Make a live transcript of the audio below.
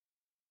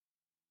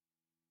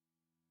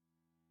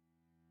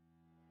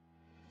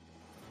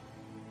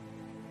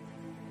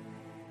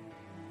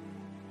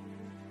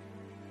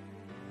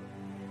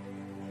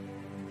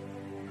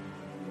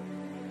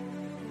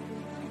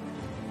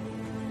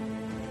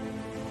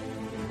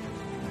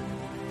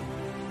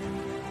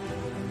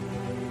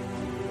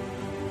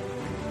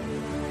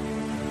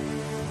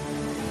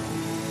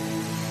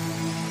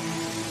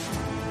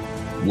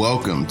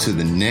Welcome to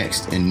the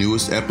next and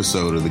newest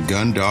episode of the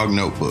Gun Dog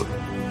Notebook.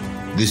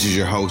 This is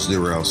your host,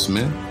 Darrell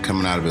Smith,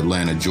 coming out of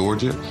Atlanta,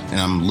 Georgia, and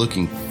I'm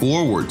looking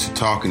forward to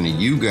talking to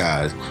you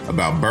guys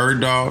about bird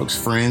dogs,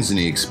 friends, and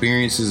the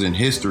experiences and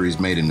histories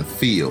made in the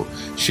field,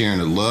 sharing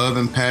the love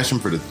and passion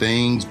for the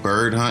things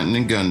bird hunting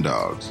and gun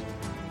dogs.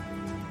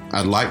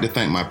 I'd like to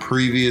thank my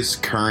previous,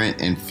 current,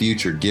 and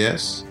future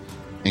guests,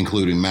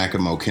 including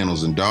Mackinac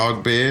Kennels and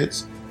Dog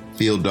Beds,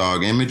 Field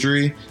Dog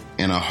Imagery,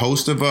 and a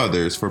host of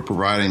others for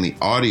providing the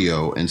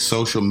audio and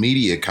social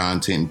media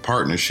content and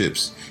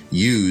partnerships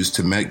used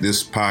to make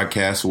this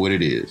podcast what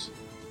it is.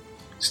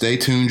 Stay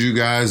tuned, you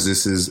guys.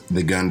 This is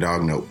the Gun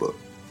Dog Notebook.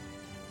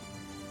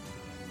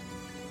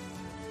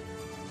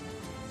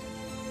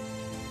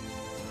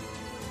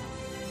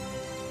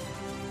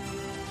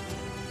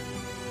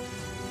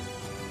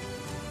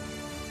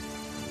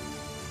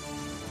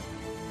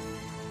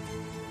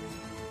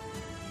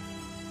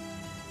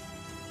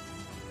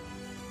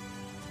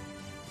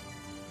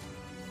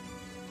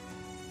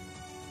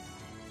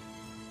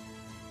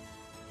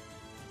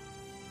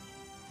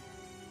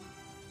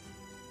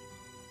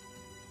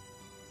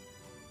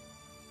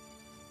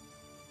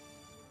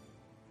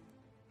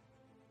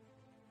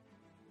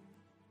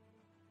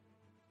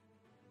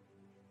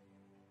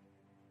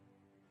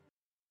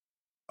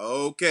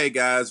 Okay,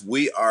 guys,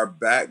 we are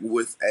back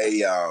with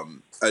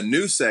a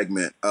new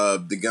segment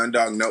of the Gun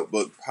Dog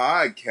Notebook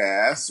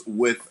podcast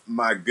with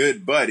my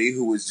good buddy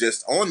who was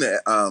just on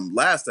the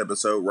last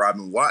episode,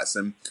 Robin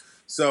Watson.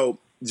 So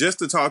just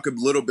to talk a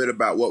little bit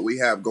about what we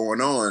have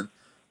going on,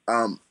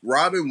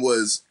 Robin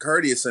was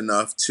courteous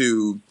enough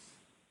to,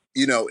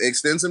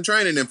 extend some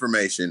training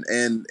information.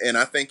 And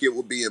I think it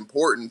will be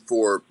important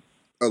for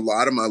a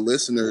lot of my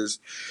listeners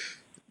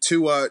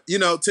to,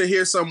 to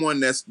hear someone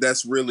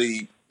that's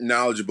really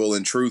knowledgeable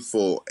and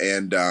truthful,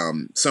 and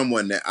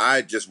someone that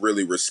I just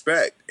really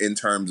respect in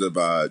terms of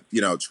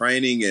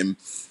training and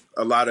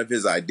a lot of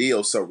his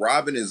ideals. So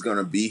Robin is going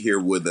to be here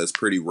with us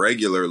pretty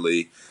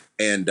regularly,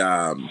 and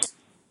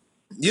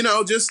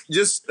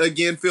just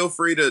again, feel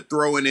free to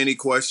throw in any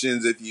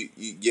questions if you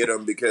get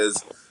them,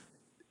 because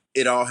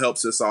it all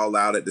helps us all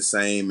out at the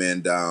same.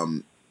 And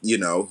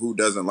who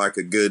doesn't like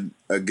a good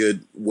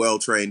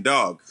well-trained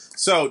dog?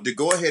 So to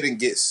go ahead and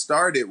get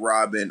started,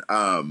 Robin,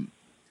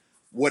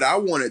 what I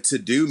wanted to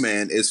do,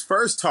 man, is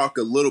first talk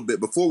a little bit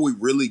before we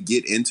really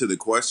get into the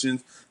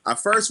questions. I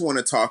first want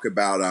to talk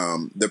about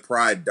the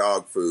Pride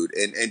dog food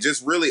and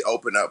just really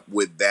open up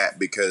with that,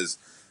 because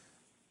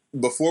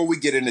before we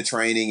get into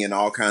training and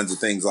all kinds of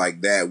things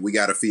like that, we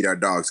got to feed our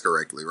dogs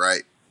correctly,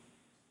 right?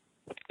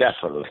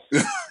 Definitely.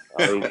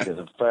 I think it's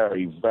a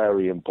very,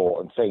 very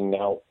important thing.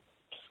 Now,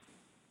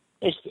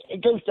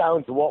 it goes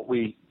down to what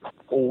we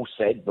all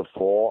said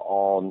before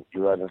on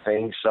your other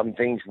things. Some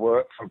things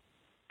work for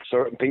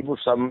certain people,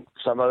 some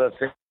other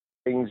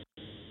things,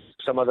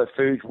 some other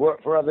foods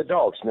work for other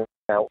dogs.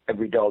 Now,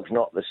 every dog's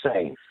not the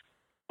same.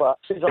 But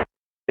since I've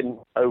been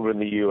over in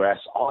the US,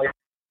 I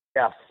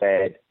have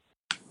fed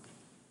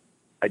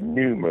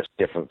numerous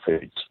different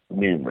foods.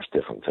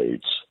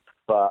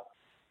 But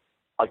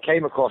I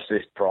came across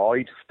this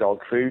Pride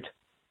dog food,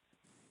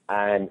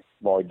 and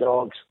my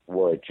dogs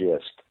were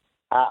just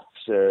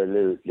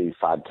absolutely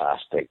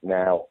fantastic.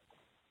 Now,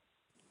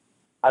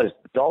 as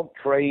dog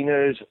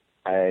trainers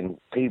and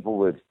people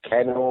with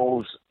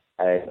kennels,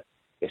 and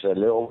it's a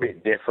little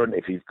bit different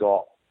if you've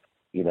got,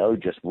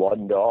 just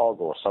one dog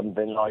or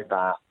something like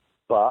that.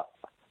 But,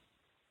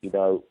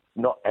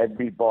 not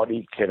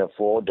everybody can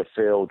afford to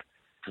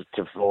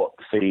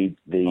feed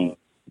the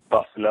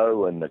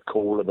buffalo and the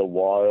call of the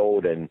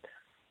wild and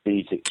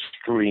these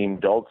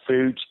extreme dog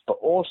foods. But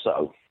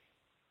also,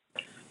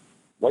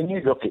 when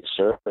you look at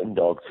certain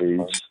dog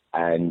foods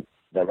and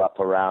they're up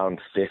around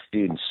 $50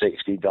 and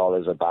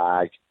 $60 a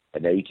bag,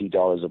 and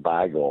 $80 a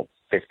bag or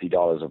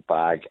 $50 a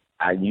bag,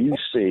 and you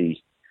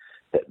see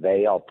that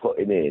they are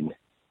putting in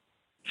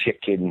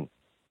chicken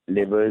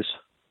livers,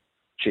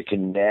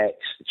 chicken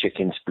necks,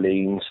 chicken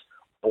spleens,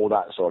 all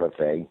that sort of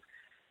thing,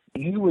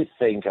 you would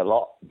think a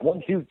lot,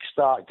 once you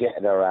start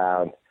getting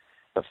around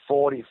the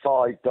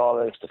 $45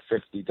 to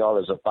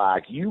 $50 a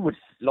bag, you would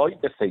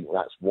like to think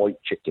that's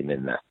white chicken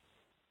in there.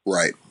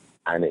 Right.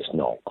 And it's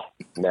not.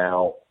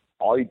 Now,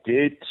 I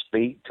did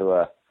speak to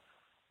a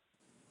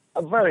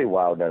very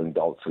well-known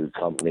dog food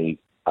company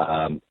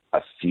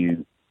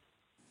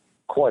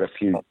quite a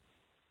few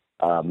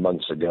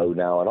months ago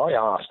now, and I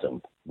asked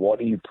them, what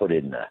do you put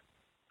in there?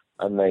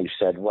 And they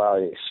said, well,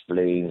 it's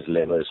spleens,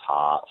 livers,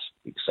 hearts,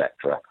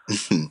 etc.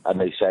 And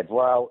they said,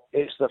 well,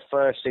 it's the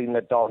first thing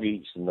the dog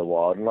eats in the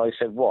wild. And I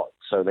said, what?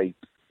 So they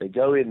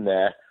go in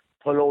there,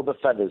 pull all the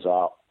feathers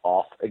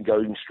off, and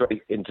go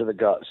straight into the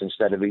guts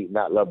instead of eating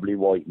that lovely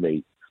white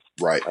meat.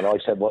 Right. And I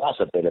said, well,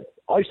 that's a bit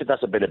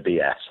of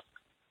BS.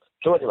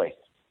 So anyway,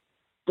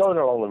 going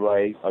along the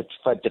way, I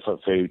fed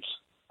different foods,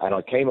 and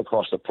I came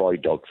across the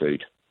Pride dog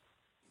food.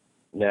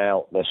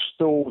 Now, their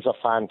stools are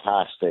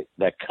fantastic.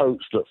 Their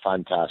coats look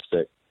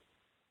fantastic.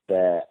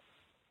 Their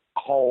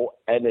whole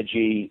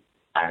energy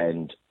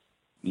and,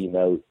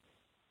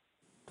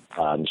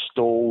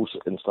 stalls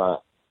and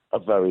stuff are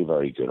very,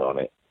 very good on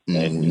it.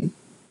 Mm-hmm. And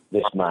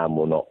this man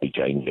will not be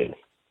changing.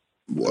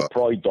 The Well,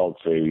 Pride dog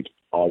food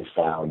I've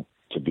found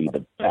to be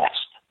the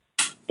best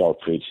dog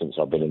food since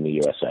I've been in the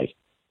USA.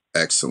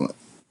 excellent,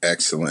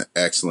 excellent,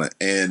 excellent.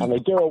 And they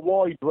do a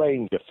wide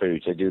range of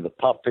foods. They do the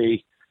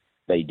puppy.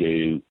 They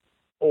do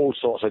all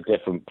sorts of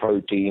different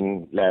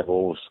protein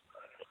levels.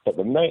 But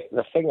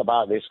the thing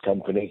about this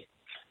company,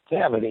 they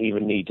haven't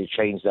even need to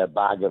change their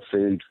bag of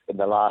food in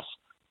the last,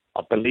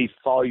 I believe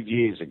 5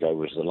 years ago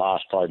was the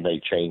last time they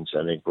changed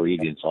some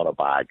ingredients on a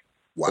bag.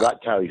 Wow. So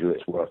that tells you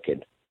it's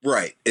working.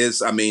 Right. If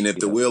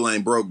the wheel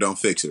ain't broke, don't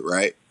fix it,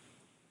 right?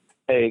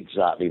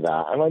 Exactly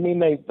that. And I mean,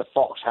 the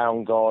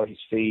Foxhound guys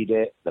feed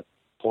it, the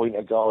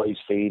Pointer guys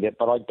feed it,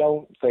 but I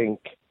don't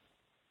think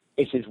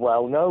it's as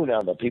well known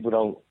now that people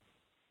don't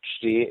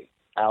see it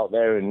out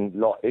there. And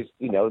I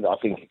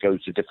think it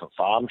goes to different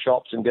farm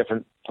shops in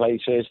different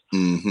places.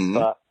 Mm-hmm.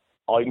 But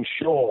I'm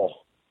sure,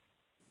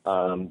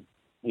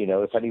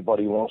 if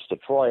anybody wants to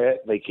try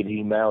it, they can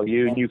email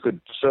you, and you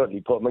could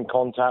certainly put them in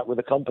contact with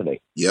the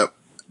company. Yep.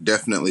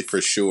 Definitely,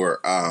 for sure.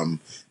 Mike,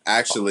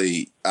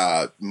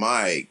 I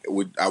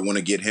want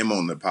to get him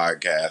on the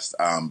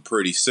podcast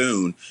pretty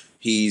soon.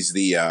 He's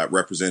the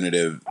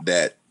representative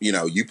that,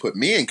 you put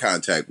me in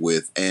contact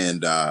with.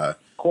 And,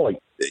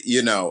 Quite.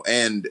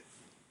 And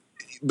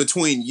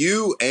between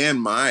you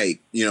and Mike,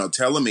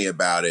 telling me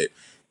about it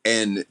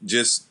and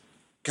just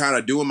kind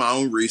of doing my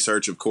own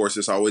research, of course,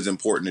 it's always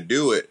important to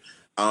do it.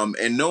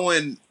 And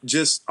knowing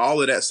just all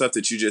of that stuff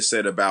that you just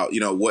said about,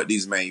 what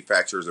these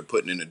manufacturers are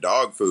putting in the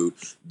dog food,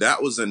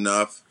 that was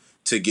enough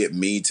to get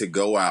me to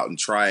go out and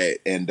try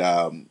it. And,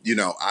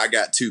 I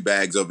got 2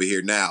 bags over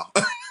here now.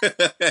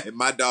 And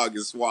my dog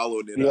is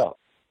swallowing it up.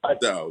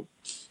 So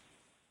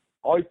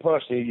I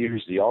personally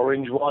use the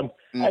orange one.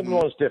 Mm-hmm.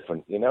 Everyone's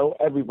different,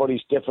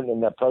 Everybody's different in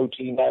their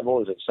protein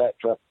levels,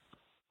 etc.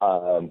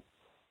 And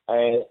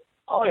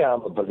I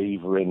am a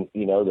believer in,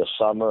 the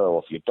summer,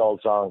 or if your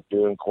dogs aren't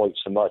doing quite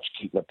so much,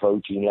 keeping the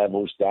protein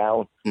levels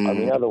down. Mm-hmm. I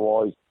mean,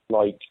 otherwise,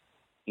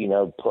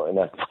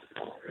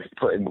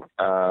 putting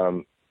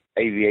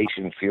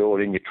aviation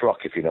fuel in your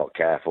truck, if you're not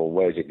careful,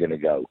 where's it going to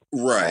go?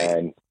 Right.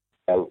 And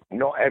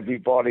not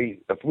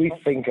everybody, if we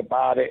think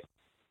about it,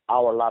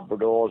 our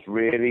Labradors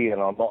really,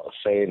 and I'm not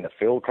saying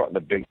the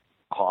big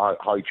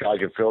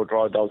high-charging field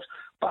trial dogs,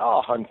 but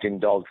our hunting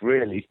dogs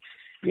really,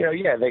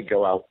 they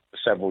go out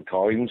several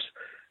times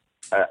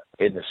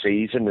in the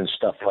season and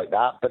stuff like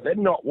that, but they're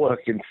not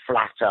working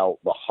flat out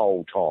the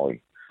whole time.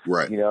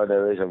 Right.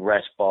 There is a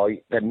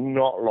respite. They're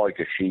not like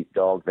a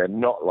sheepdog. They're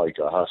not like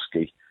a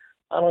husky.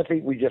 And I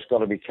think we just got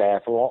to be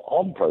careful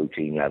on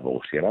protein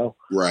levels,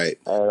 Right.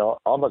 And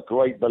I'm a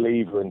great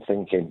believer in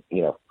thinking,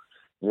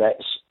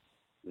 let's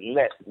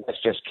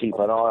just keep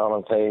an eye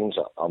on things.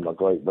 I'm a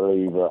great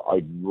believer.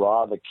 I'd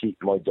rather keep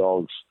my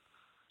dogs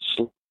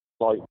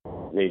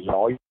slightly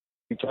lighter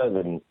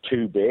than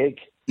too big.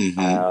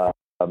 Mm-hmm.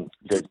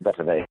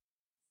 Better than.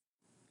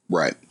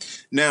 Right.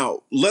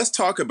 Now, let's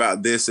talk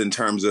about this in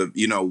terms of,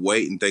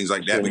 weight and things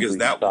like that, because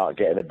that start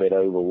getting a bit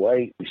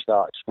overweight, we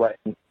start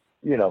sweating,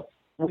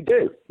 we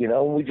do,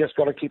 we just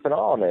got to keep an eye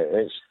on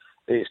it.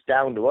 It's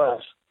down to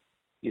us,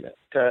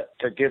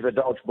 to give the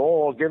dogs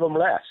more or give them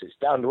less. It's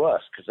down to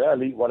us because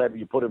they'll eat whatever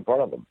you put in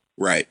front of them.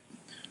 Right.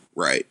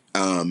 Right.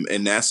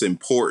 And that's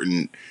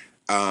important.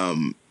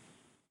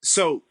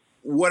 So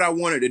what I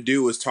wanted to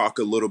do is talk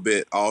a little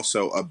bit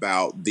also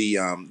about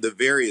the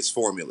various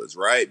formulas,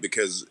 right?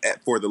 Because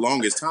for the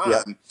longest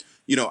time,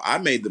 I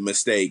made the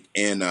mistake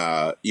in,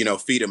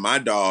 feeding my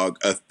dog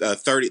a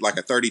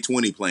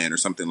 30-20 plan or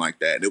something like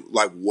that. It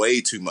was way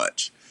too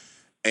much.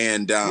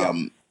 And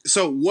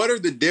so what are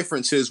the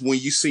differences when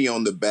you see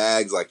on the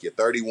bags, like your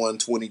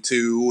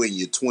 31-22 and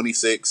your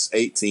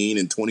 26-18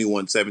 and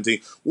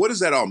 21-17? What does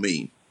that all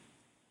mean?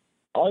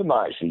 I'm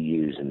actually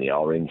using the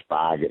orange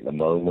bag at the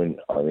moment.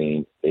 I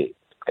mean, it's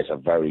a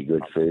very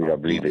good food. I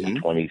believe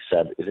it's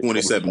 27. Is it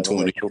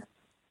 27-20.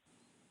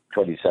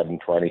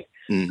 27-20.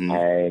 Mm-hmm.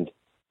 And,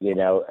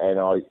 and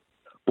I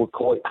would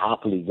quite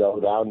happily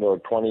go down to a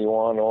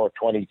 21 or a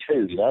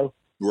 22,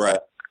 Right.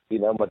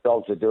 My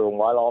dogs are doing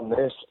well on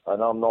this,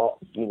 and I'm not,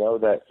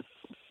 that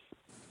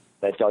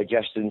their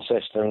digestion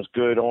system's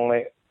good on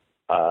it.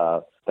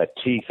 Their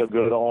teeth are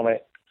good on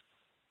it.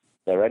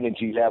 Their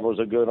energy levels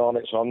are good on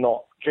it, so I'm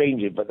not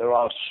changing. But there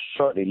are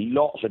certainly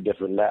lots of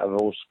different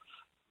levels,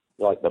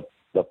 like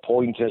the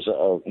pointers that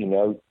are,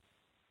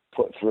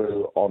 put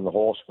through on the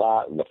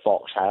horseback, and the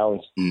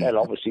foxhounds. They'll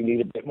obviously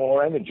need a bit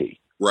more energy.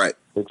 Right.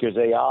 Because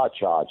they are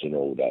charging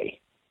all day.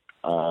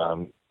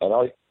 And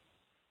I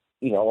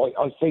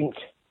think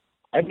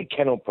every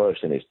kennel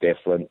person is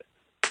different,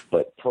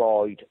 but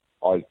Pride,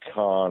 I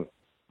can't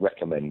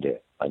recommend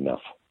it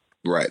enough.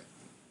 Right.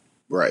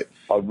 Right.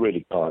 I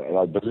really can't. And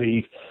I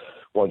believe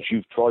once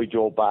you've tried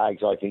your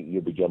bags, I think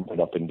you'll be jumping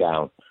up and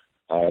down.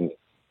 And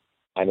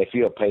if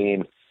you're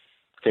paying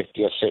 $50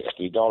 or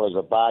 $60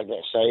 a bag,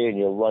 let's say, and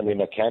you're running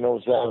a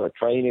kennels there, or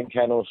training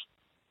kennels,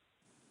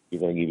 you're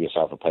going to give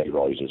yourself a pay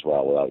rise as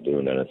well without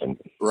doing anything.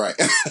 Right.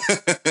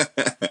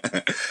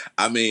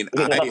 I mean,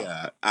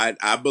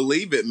 I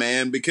believe it,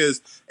 man,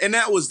 because, and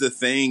that was the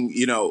thing,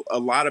 you know, a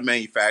lot of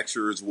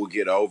manufacturers will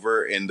get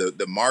over, and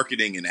the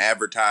marketing and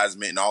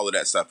advertisement and all of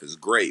that stuff is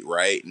great,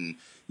 right? And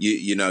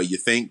you know, you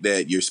think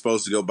that you're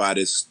supposed to go buy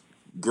this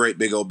great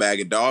big old bag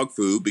of dog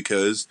food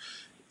because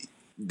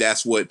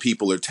that's what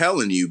people are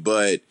telling you,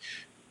 but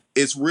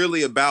it's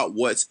really about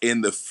what's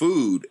in the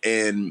food.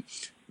 And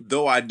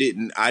though I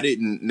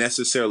didn't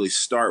necessarily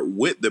start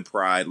with the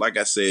pride, like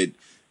I said,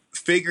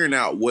 figuring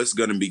out what's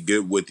going to be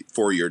good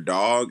for your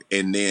dog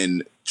and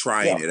then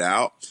trying it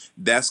out,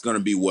 that's going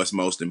to be what's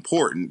most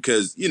important,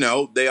 because, you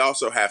know, they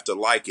also have to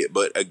like it.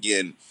 But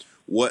again,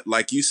 what,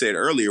 like you said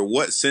earlier,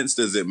 what sense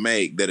does it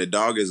make that a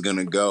dog is going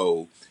to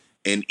go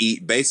and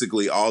eat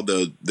basically all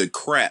the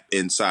crap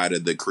inside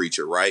of the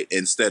creature, right,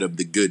 instead of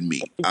the good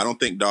meat? I don't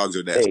think dogs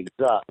are that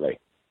exactly.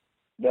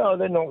 No,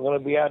 they're not going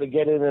to be able to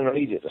get in and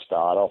eat it to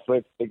start off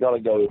with. They got to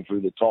go in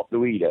through the top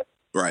to eat it.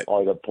 right.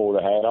 Either pull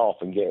the head off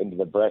and get into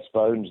the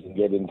breastbones and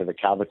get into the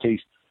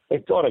cavities.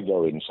 They've got to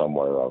go in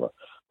somewhere or other.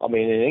 I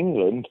mean, in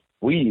England,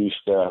 we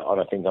used to, and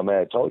I think I may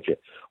have told you,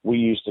 we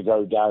used to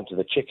go down to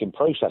the chicken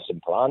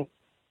processing plant,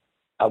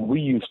 and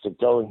we used to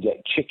go and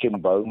get chicken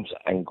bones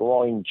and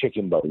grind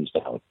chicken bones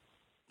down.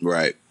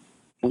 Right.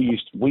 We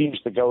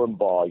used to go and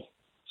buy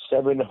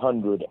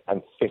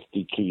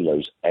 750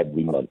 kilos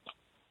every month.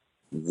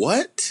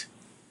 What?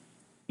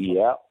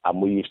 Yeah,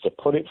 and we used to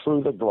put it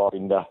through the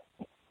grinder,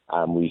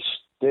 and we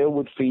still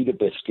would feed a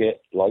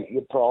biscuit like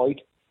your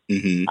pride,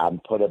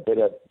 and put a bit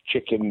of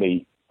chicken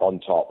meat on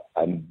top,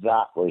 and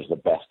that was the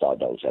best our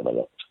dogs ever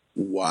looked.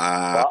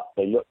 Wow.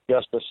 But they look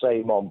just the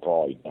same on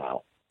pride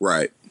now.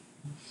 Right.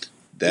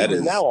 That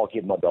is. Now I'll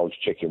give my dogs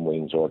chicken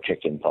wings or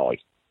chicken pie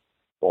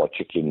or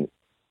chicken,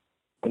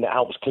 and it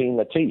helps clean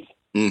the teeth.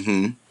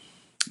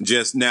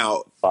 Just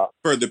now,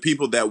 for the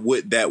people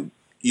that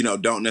you know,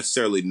 don't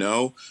necessarily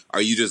know,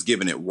 are you just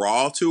giving it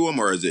raw to them,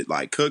 or is it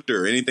like cooked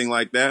or anything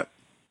like that?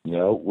 You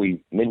know,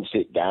 we mince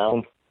it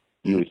down.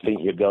 You would think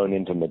you're going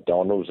into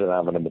McDonald's and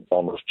having a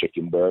McDonald's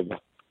chicken burger.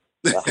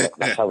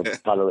 That's how the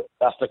color.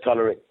 That's the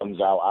color it comes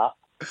out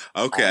at.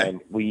 Okay.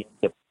 And we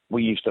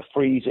used to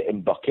freeze it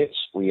in buckets.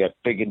 We had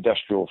big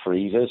industrial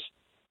freezers.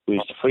 We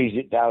used to freeze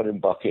it down in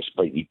buckets,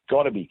 but you've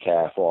got to be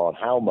careful on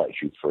how much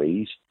you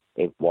freeze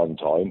at one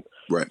time,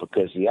 right?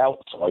 Because the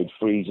outside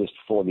freezes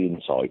before the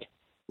inside,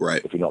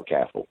 right? If you're not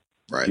careful,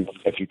 right?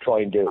 If you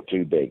try and do it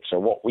too big. So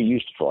what we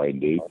used to try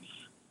and do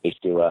is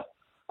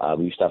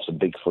we used to have some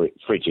big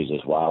fridges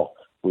as well.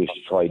 We used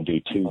to try and do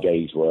 2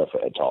 days worth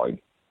at a time.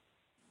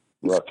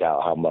 Work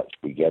out how much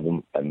we get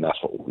them, and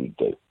that's what we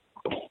do.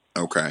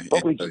 Okay.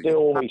 But we still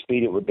always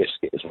feed it with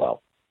biscuit as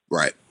well.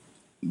 Right.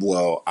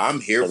 Well, I'm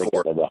here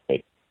for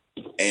it.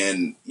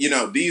 And, you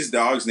know, these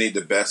dogs need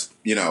the best,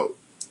 you know,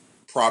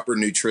 proper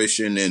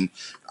nutrition. And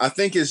I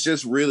think it's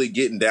just really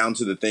getting down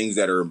to the things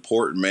that are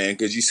important, man,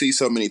 because you see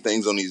so many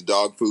things on these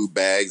dog food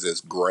bags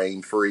that's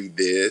grain-free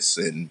this.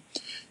 And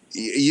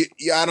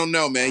I don't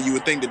know, man. You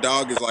would think the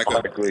dog is like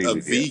a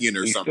vegan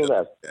or something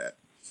like that.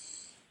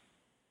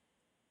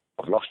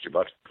 I've lost you,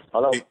 bud.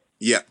 Hello?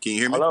 Yeah. Can you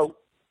hear me? Hello?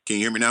 Can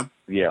you hear me now?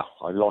 Yeah,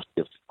 I lost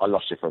you. I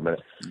lost you for a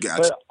minute.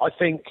 Gotcha. But I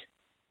think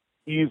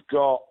you've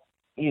got,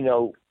 you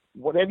know,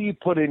 whatever you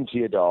put into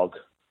your dog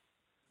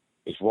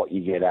is what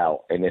you get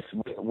out. And if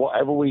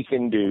whatever we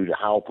can do to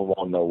help them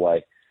on their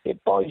way,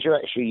 it buys you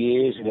extra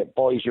years and it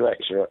buys you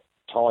extra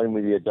time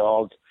with your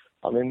dog.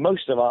 I mean,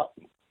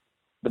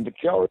 the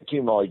majority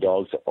of my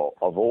dogs have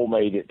all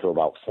made it to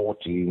about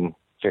 14,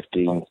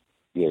 15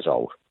 years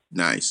old.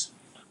 Nice.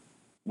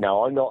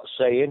 Now, I'm not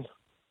saying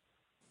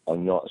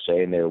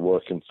they're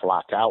working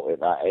flat out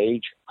at that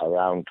age,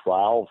 around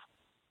 12,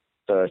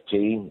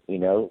 13, you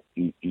know,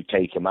 you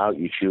take them out,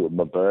 you shoot them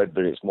a bird,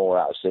 but it's more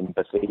out of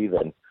sympathy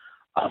than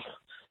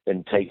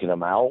taking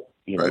them out.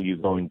 You know, you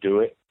go and do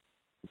it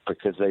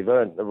because they've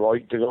earned the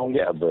right to go and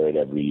get a bird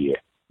every year.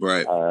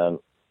 Right.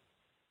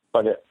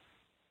 But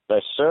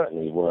they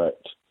certainly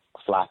worked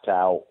flat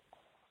out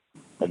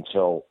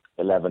until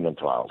 11 and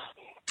 12.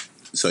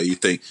 So you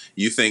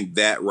think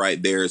that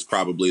right there is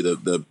probably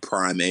the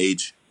prime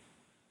age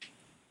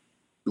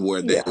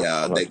where they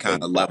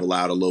kind of level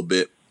out a little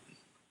bit?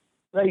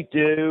 They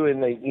do,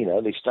 and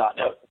they start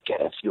to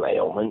get a few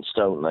ailments,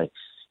 don't they?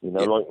 You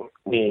know, like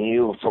me and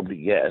you will probably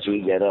get as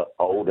we get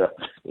older.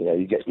 You know,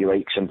 you get your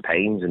aches and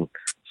pains and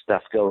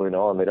stuff going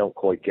on. They don't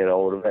quite get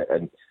hold of it,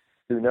 and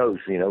who knows?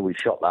 You know, we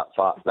shot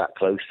that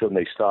close to them,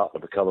 they start to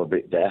become a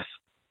bit deaf.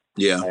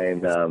 Yeah,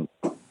 and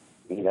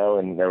you know,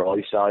 and their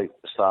eyesight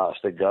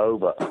starts to go.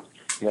 But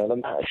you know, no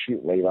matter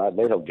shooting me, lad,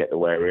 they don't get to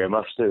wear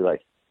earmuffs, do they?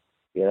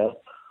 You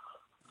know,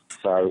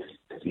 so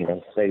you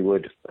know they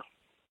would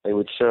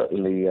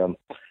certainly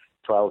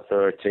 12,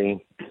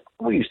 13.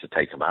 We used to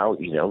take them out.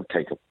 You know,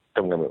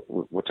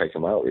 we'll take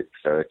them out at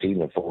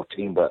 13 and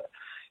 14. But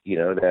you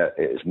know, it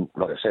is,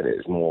 like I said, it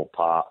is more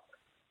part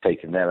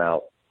taking them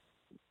out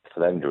for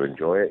them to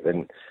enjoy it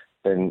than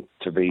than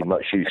to be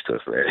much use to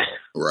us, really.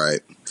 Right.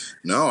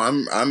 No,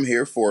 I'm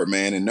here for it,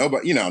 man. And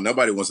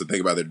nobody wants to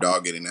think about their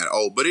dog getting that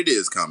old, but it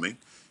is coming,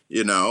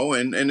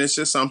 and it's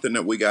just something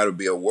that we got to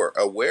be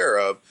aware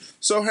of.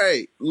 So,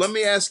 hey, let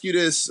me ask you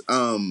this,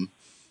 to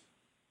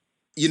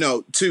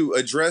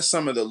address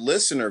some of the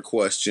listener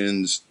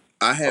questions.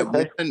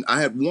 Okay.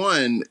 I had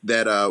one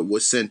that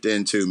was sent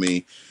in to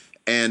me,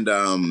 and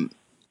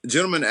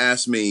gentleman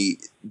asked me,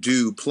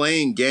 do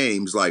playing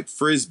games like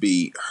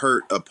frisbee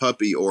hurt a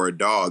puppy or a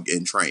dog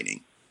in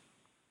training?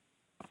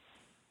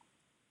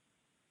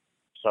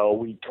 So are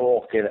we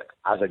talking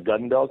as a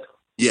gun dog?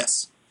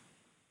 Yes.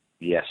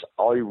 Yes,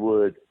 I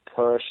would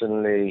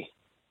personally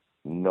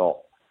not.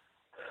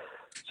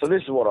 So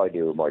this is what I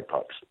do with my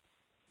pups.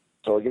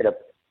 So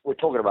we're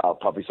talking about a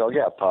puppy, so I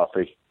get a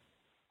puppy,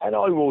 and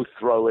I will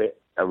throw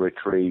it a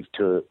retrieve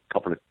to a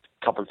couple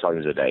of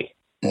times a day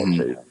or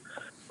two.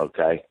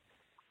 Okay.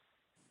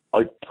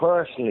 I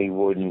personally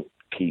wouldn't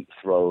keep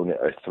throwing it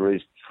a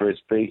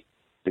frisbee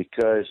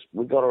because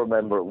we've got to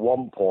remember at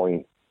one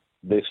point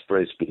this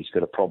frisbee is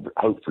going to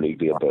hopefully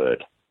be a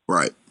bird.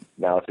 Right.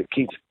 Now, if it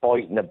keeps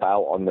biting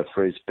about on the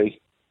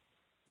frisbee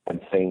and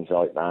things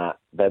like that,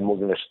 then we're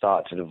going to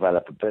start to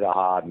develop a bit of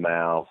hard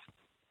mouth.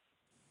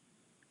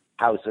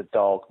 How's the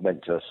dog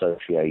meant to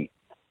associate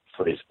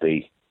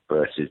frisbee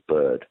versus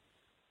bird?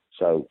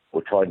 So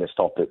we're trying to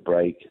stop it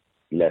break,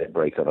 let it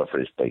break on a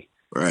frisbee.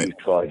 Right. You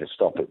try to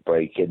stop it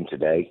breaking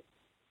today,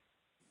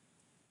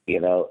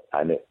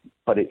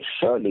 but it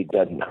certainly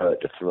doesn't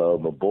hurt to throw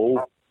them a ball,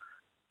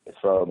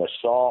 throw them a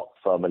sock,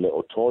 throw them a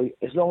little toy,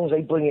 as long as they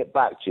bring it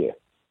back to you.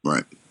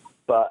 Right.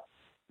 But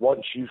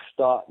once you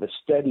start the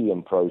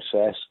steadying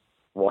process,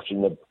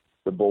 watching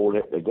the ball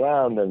hit the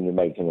ground and you're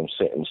making them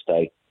sit and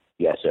stay,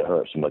 yes, it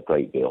hurts them a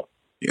great deal.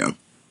 Yeah.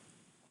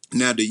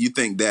 Now, do you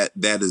think that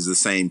is the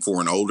same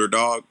for an older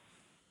dog?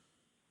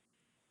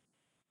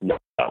 No.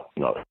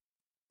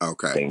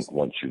 Okay. I think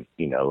once a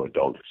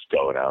dog's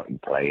going out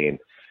and playing,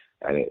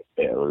 and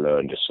it'll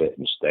learn to sit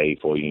and stay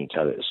before you can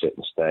tell it to sit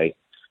and stay.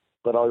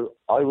 But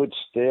I would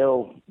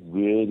still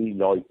really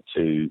like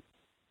to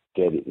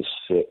get it to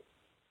sit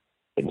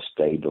and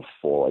stay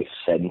before I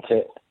sent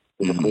it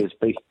with a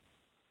frisbee.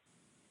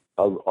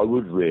 I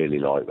would really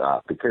like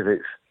that because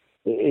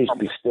it is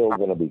still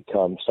going to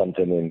become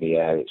something in the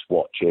air it's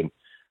watching,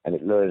 and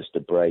it learns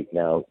to break.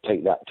 Now,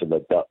 take that to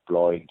the duck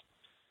blind,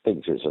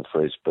 thinks it's a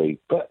frisbee,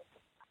 but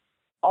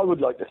I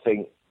would like to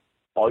think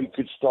I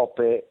could stop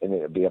it and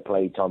it would be a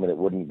playtime and it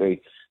wouldn't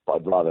be, but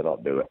I'd rather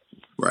not do it.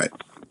 Right.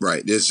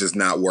 It's just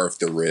not worth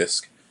the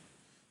risk.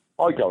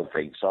 I don't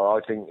think so.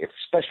 I think,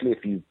 especially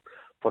if you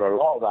put a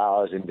lot of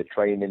hours into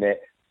training it,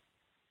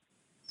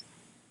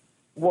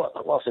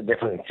 what's the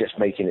difference just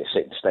making it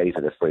sit and stay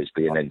for the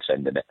frisbee and then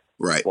sending it?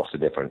 Right. What's the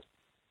difference?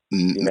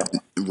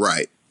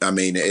 Right. I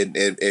mean,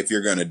 if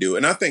you're going to do it,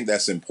 and I think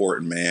that's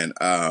important, man.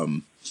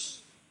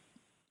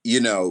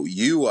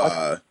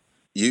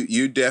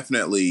 You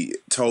definitely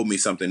told me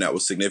something that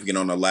was significant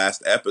on the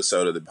last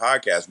episode of the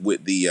podcast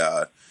with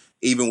the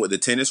even with the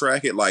tennis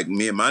racket. Like,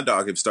 me and my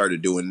dog have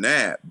started doing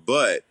that,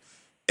 but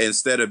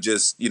instead of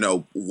just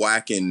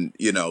whacking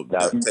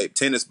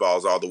tennis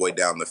balls all the way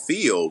down the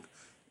field,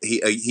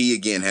 he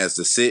again has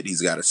to sit.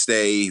 He's got to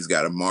stay. He's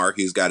got to mark.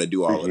 He's got to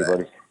do all of that.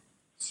 Buddy.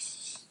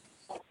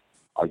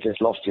 I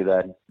just lost you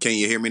then. Can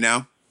you hear me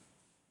now?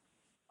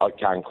 I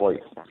can't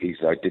quite.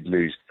 I did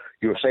lose.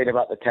 You were saying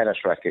about the tennis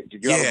racket.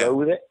 Did you have a go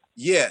with it?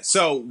 Yeah.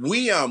 So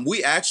we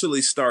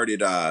actually started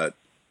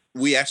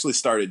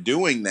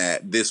doing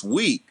that this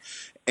week,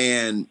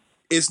 and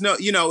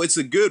it's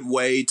a good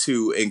way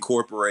to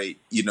incorporate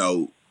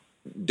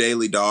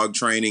daily dog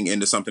training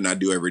into something I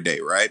do every day,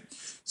 right?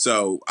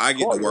 So I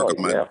get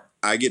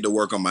to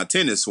work on my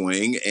tennis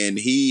swing, and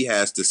he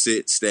has to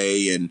sit,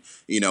 stay, and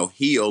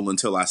heel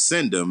until I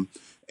send him.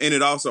 And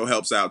it also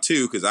helps out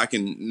too because I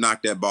can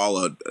knock that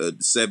ball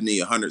 70,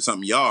 100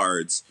 something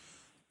yards,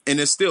 and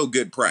it's still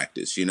good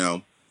practice,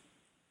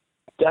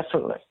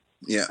 Definitely.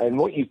 Yeah. And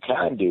what you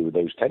can do with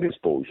those tennis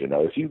balls,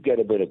 if you get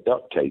a bit of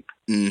duct tape.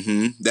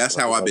 That's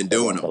how I've been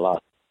doing them.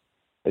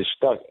 It's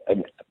stuck.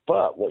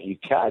 But what you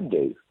can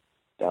do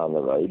down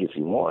the road, if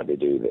you wanted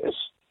to do this,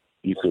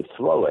 you could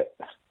throw it,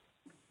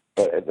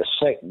 but at the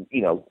same,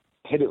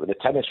 hit it with a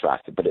tennis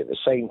racket, but at the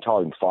same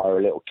time fire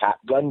a little cap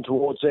gun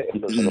towards it.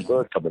 It looks like a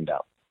bird coming down.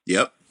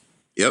 Yep.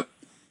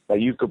 Now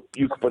you could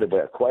put a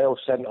bit of quail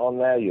scent on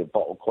there, your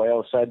bottle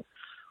quail scent.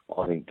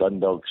 I think Gun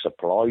Dog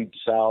Supply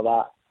sell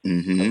that.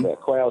 A bit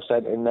of quail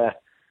scent in there,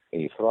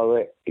 and you throw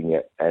it,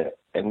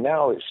 and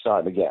now it's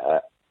starting to get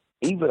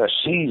even a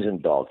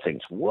seasoned dog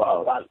thinks,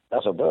 "Whoa,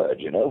 that's a bird,"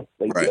 They do,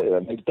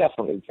 and they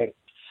definitely think.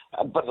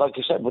 But like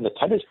you said, with a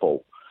tennis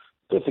ball,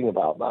 good thing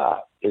about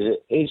that is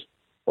it is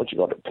once you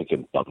got it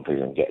picking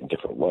bumpers and getting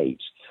different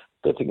weights.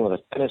 Good thing with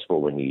a tennis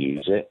ball when you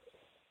use it,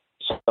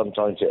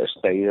 sometimes it'll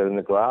stay there in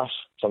the grass,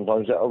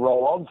 sometimes it'll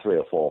roll on 3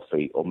 or 4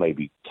 feet, or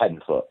maybe 10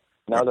 foot.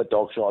 Now the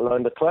dog's got to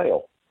learn to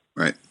trail.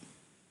 Right.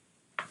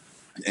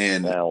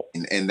 And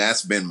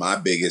that's been my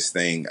biggest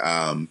thing.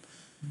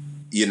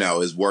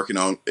 is working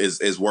on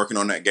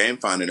that game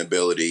finding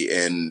ability.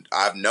 And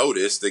I've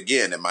noticed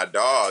again that my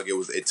dog,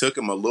 it took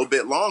him a little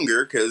bit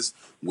longer because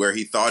where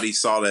he thought he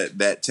saw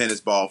that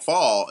tennis ball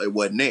fall, it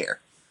wasn't there.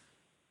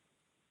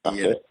 That's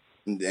it.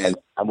 And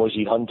was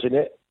he hunting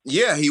it?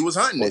 Yeah, he was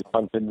hunting it.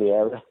 Hunting the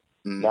area.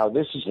 Mm. Now,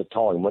 this is the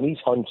time when he's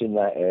hunting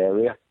that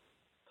area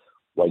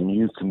when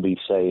you can be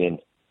saying,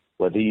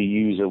 whether you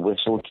use a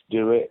whistle to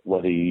do it,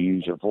 whether you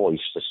use a voice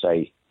to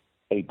say,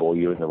 hey, boy,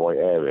 you're in the right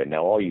area.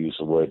 Now, I use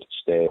the word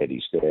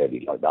steady,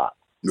 like that.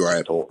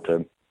 Right. Talk to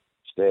him.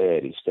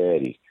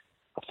 Steady.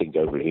 I think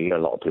over here,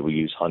 a lot of people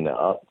use hunt it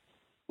up.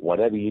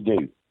 Whatever you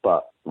do.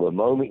 But the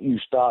moment you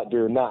start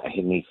doing that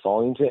and he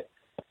finds it,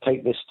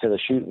 take this to the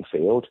shooting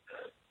field.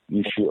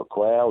 You shoot a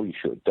quail, you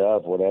shoot a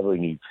dove, whatever,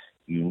 and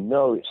you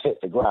know it's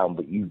hit the ground,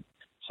 but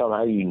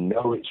somehow you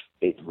know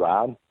it's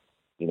ran,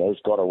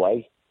 it's got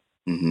away.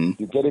 Mm-hmm.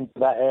 You get into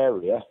that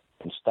area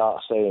and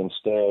start saying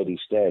steady.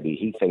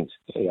 He thinks,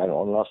 hey, hang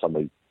on, last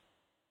time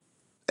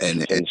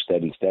and saying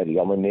steady,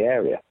 I'm in the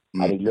area.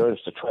 Mm-hmm. And he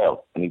learns to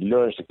trail, and he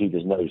learns to keep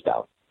his nose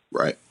down.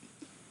 Right.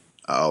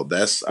 Oh,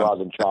 that's...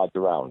 rather than charge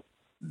around.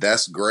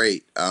 That's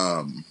great.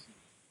 I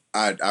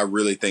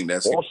really think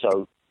that's...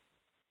 Also...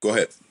 Go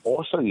ahead.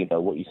 Also,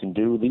 what you can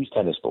do with these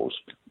tennis balls.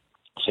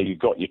 So you've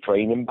got your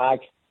training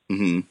bag,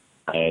 mm-hmm.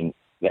 and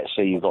let's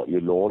say you've got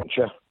your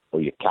launcher or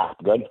your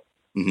cap gun.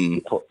 Mm-hmm.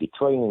 You put your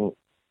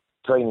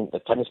training the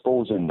tennis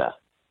balls in there,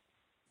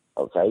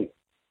 okay?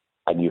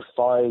 And you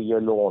fire your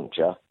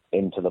launcher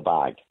into the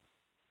bag,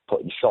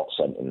 putting shot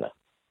scent in there.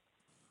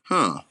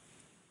 Huh.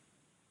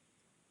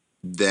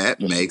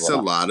 That makes a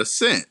lot of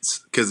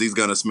sense, because he's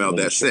going to smell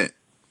that scent.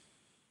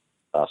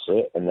 That's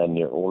it. And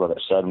then all of a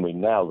sudden, we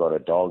now got a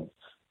dog.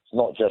 It's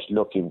not just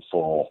looking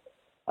for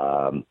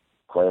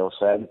quail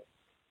scent,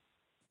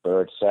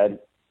 bird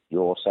scent,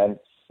 your scent.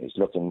 It's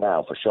looking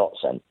now for shot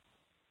scent.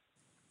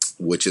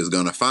 Which is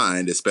going to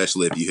find,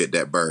 especially if you hit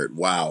that bird.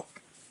 Wow.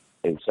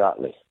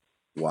 Exactly.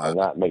 Wow. And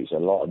that makes a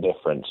lot of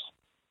difference.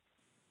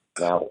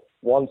 Now,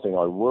 one thing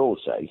I will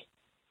say,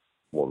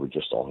 we're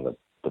just on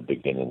the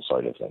beginning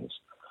side of things.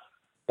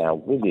 Now,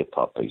 with your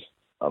puppy,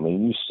 I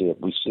mean,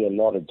 we see a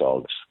lot of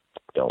dogs,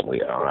 don't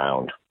we,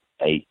 around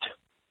 8,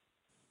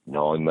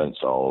 9 months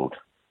old,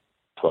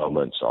 12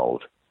 months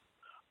old,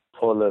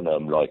 pulling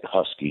them like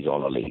huskies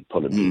on a lead,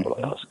 pulling people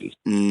like huskies.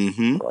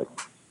 Mm-hmm. Right?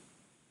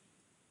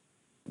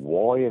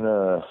 Why on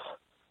earth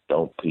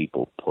don't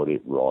people put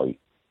it right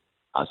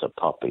as a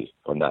puppy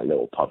when that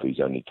little puppy's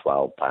only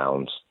 12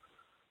 pounds,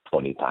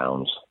 20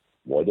 pounds?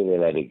 Why do they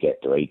let it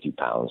get to 80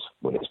 pounds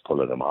when it's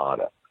pulling them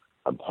harder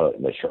and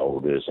hurting their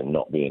shoulders and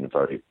not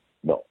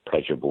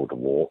pleasurable to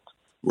walk?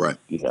 Right.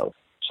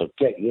 So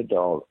get your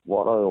dog.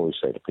 What I always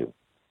say to people,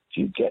 if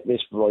you get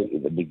this right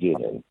at the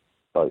beginning,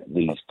 like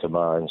these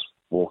commands,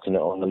 walking it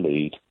on the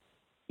lead,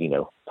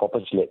 pop a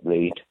slip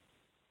lead,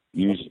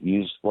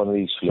 use one of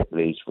these slip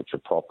leads which are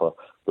proper,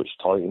 which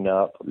tighten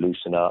up,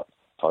 loosen up,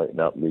 tighten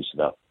up, loosen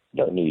up.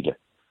 You don't need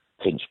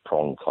a pinch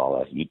prong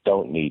collar. You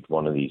don't need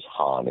one of these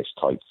harness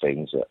type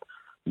things that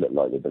look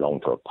like they belong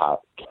to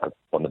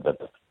one of the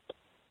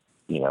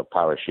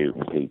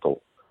parachuting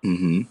people.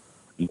 Mm-hmm.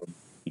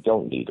 You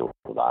don't need all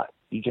that.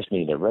 You just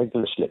need a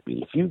regular slip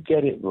lead. If you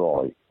get it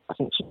right, I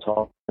think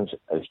sometimes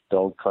as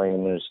dog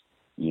trainers,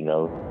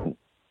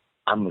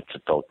 amateur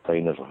dog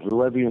trainers, or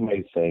whoever you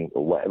may think,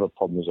 or whatever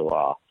problems there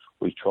are,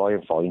 we try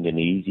and find an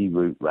easy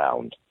route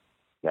round.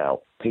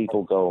 Now,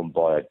 people go and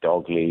buy a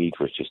dog lead,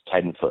 which is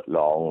 10 foot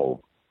long or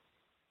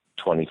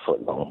 20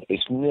 foot long.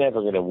 It's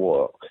never going to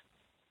work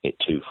at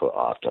 2 foot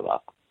after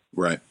that.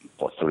 Right.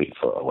 Or 3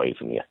 foot away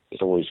from you.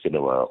 It's always going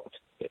to work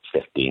at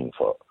 15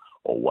 foot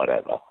or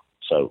whatever.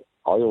 So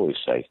I always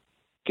say,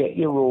 get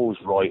your rules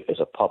right as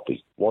a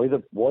puppy. Why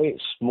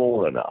it's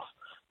small enough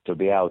to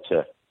be able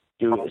to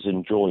do it as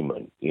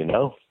enjoyment,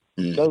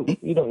 Mm-hmm. So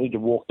you don't need to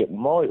walk it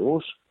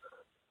miles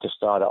to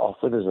start it off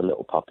with as a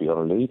little puppy on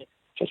a lead.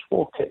 Just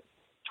walk it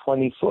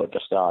 20 foot to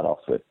start off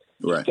with.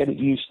 Right. Get it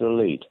used to the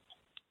lead.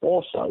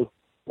 Also,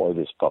 why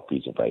this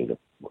puppy's available,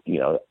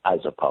 as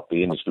a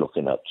puppy, and it's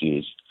looking up to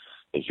you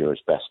as your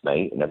best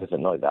mate and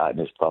everything like that, and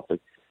this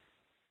puppy,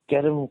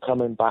 get him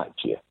coming back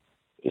to you.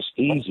 It's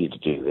easy to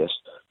do this.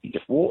 You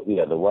just walk the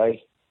other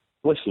way,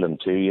 whistle him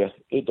to you,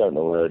 it don't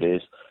know where it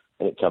is,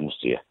 and it comes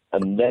to you.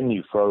 And then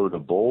you throw the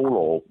ball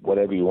or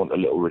whatever you want, a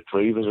little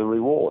retrieve as a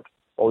reward,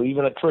 or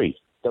even a treat.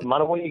 Doesn't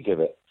matter what you give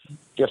it.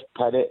 Just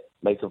pet it,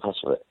 make a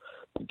fuss of it.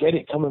 Get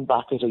it coming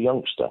back as a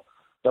youngster.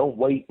 Don't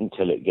wait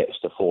until it gets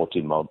to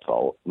 14 months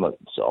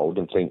old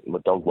and think my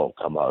dog won't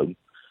come home.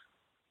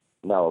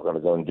 Now I've got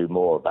to go and do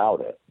more about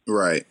it.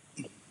 Right.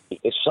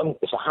 It's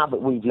a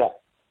habit we've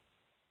let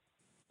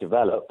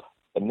develop,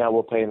 and now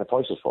we're paying the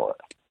prices for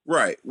it.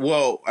 Right.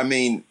 Well, I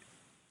mean,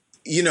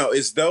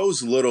 it's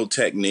those little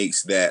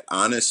techniques that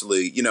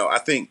honestly, I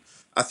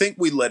think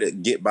we let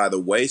it get by the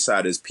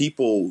wayside as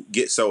people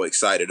get so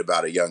excited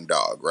about a young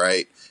dog,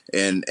 right?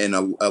 And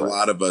a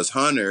lot of us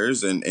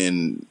hunters and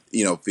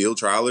field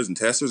trialers and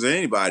testers and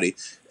anybody,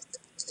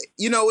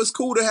 it's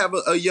cool to have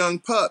a young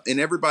pup, and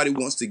everybody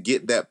wants to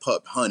get that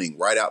pup hunting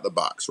right out the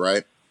box,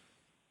 right?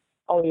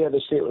 oh yeah, they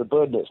see it with a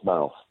bird in its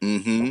mouth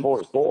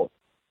before it's born.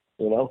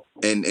 You know,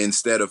 and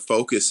instead of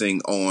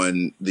focusing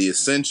on the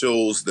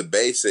essentials, the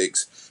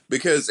basics,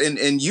 because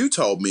and you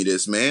told me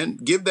this, man,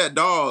 give that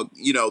dog,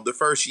 the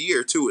first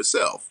year to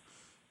itself,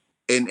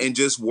 and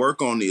just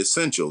work on the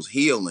essentials,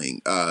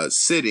 healing,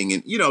 sitting,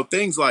 and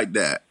things like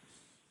that.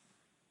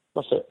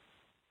 that's it.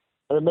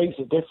 And it makes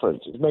a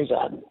difference. It makes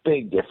a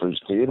big difference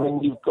to you. And then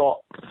you've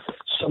got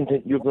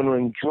something you're going to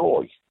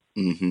enjoy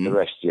the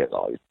rest of your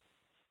life.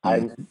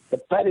 And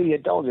the better your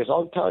dog is,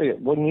 I'll tell you,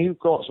 when you've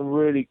got some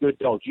really good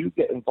dogs, you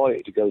get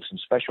invited to go to some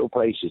special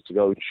places to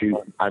go and shoot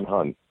and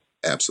hunt.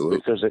 Absolutely.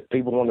 Because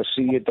people want to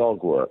see your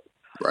dog work.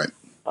 Right.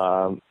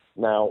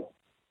 Now,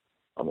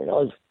 I mean,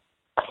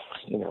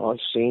 I've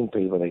seen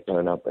people, they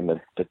turn up and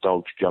the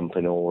dog's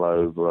jumping all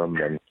over them.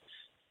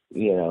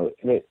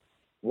 And,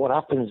 what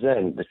happens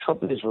then? The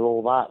trouble is with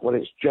all that, when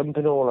it's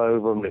jumping all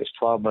over them, it's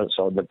 12 months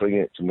old, they're bringing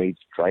it to me to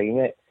train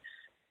it,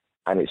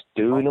 and it's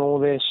doing all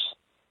this.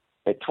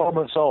 At 12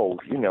 months old,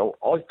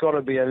 I've got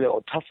to be a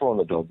little tougher on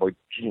the dog by,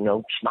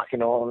 smacking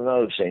it on the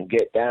nose saying,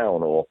 get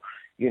down. Or,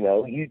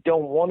 you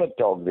don't want a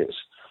dog that's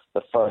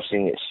the first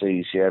thing it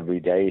sees you every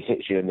day,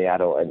 hits you in the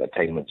adult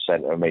entertainment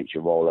center and makes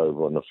you roll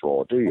over on the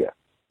floor, do you?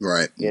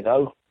 Right.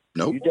 Nope.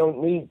 You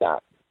don't need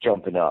that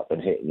jumping up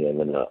and hitting you in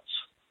the nuts.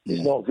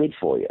 It's not good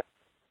for you.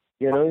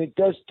 It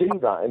does do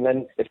that. And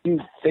then if you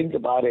think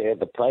about it at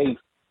the play,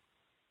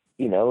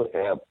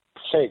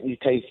 say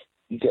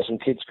you get some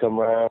kids come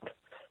around,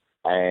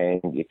 and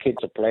your kids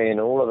are playing,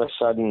 all of a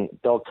sudden,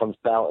 dog comes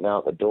bouting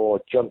out the door,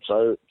 jumps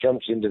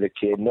into the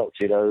kid, knocks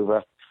it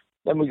over.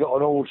 Then we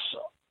got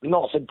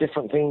lots of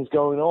different things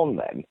going on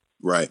then.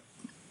 Right.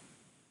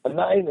 And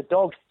that ain't the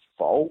dog's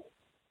fault,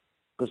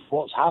 because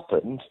what's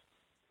happened,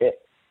 it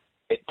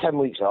 10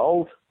 weeks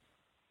old,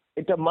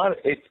 it doesn't matter.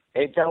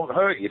 It don't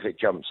hurt you if it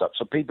jumps up,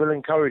 so people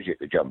encourage it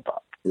to jump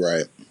up.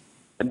 Right.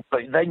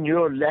 But then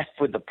you're left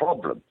with the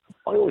problem.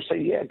 I always say,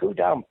 yeah, go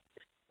down.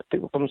 If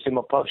people come and see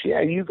my pups,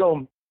 yeah, you go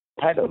and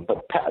pet them,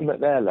 but pet them at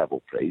their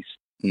level, please.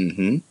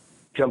 Mm-hmm.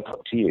 Jump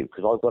up to you,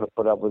 because I've got to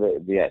put up with it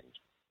at the end,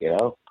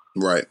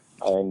 Right.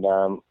 And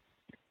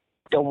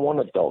don't want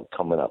a dog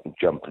coming up and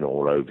jumping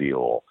all over you,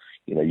 or,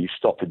 you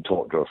stop and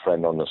talk to a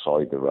friend on the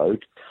side of the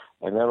road,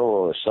 and then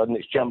all of a sudden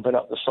it's jumping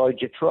up the side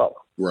of your truck.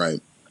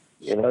 Right.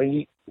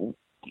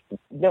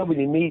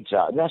 Nobody needs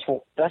that, and that's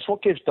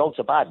what gives dogs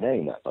a bad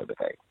name, that type of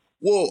thing.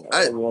 Well,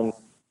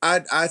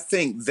 I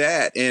think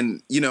that,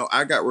 and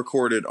I got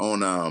recorded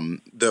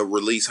on the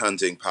Release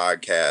Hunting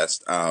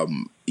podcast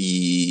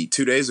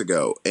 2 days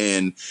ago,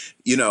 and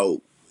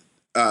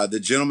the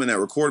gentleman that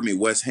recorded me,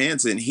 Wes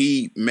Hansen,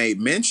 he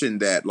made mention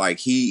that like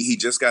he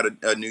just got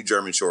a new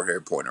German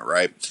Shorthair Pointer,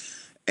 right?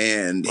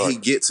 And he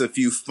gets a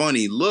few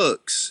funny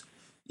looks,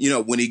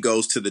 when he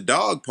goes to the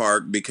dog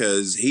park,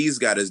 because he's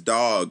got his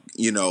dog,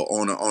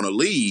 on a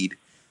lead,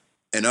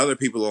 and other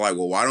people are like,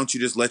 well, why don't you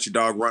just let your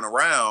dog run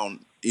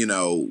around,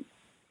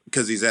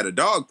 because he's at a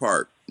dog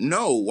park?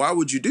 No, why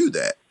would you do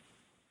that?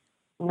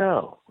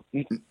 No,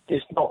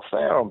 it's not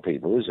fair on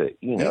people, is it?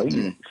 You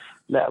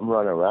let them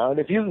run around.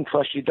 If you can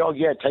trust your dog,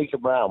 yeah, take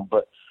him around,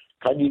 but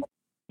can you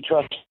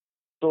trust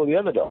all the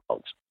other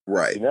dogs?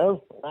 Right.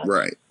 That's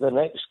right. the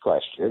next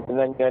question. And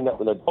then you end up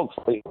with a dog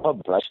fight in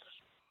pub place.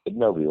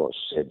 Nobody wants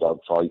to see a dog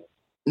fight.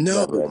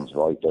 No. It never ends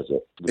right, does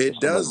it? Because it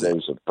doesn't. Someone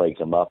goes to break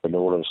them up, and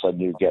all of a sudden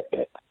you get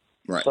bit.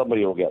 Right.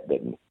 Somebody will get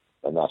bitten,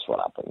 and that's what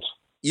happens.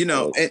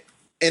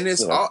 And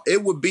it's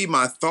it would be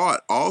my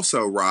thought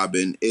also,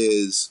 Robin,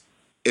 is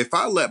if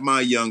I let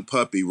my young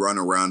puppy run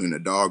around in a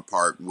dog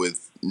park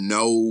with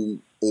no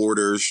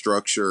order,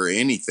 structure, or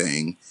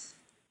anything,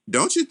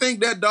 don't you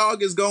think that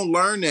dog is going to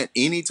learn that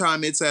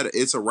anytime it's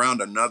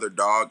around another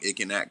dog, it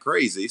can act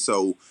crazy?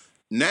 So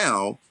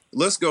now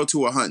let's go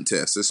to a hunt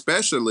test,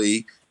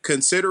 especially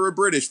consider a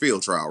British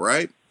field trial,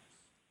 right?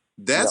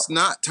 That's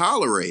not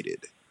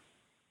tolerated.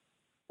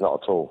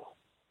 Not at all.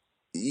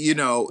 And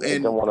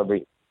don't want to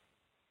be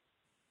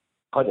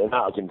hunting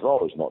out of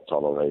control is not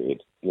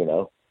tolerated,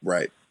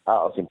 Right.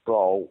 Out of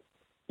control,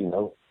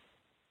 you're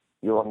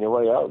on your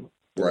way home.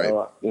 Right.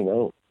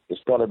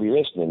 It's got to be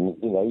listening.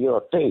 You're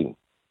a team.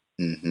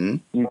 Mm-hmm.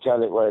 You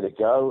tell it where to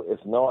go.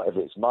 If not, if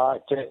it's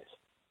marked it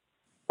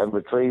and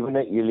retrieving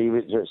it, you leave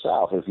it to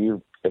itself. If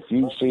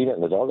you've seen it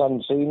and the dog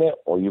hasn't seen it,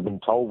 or you've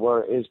been told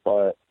where it is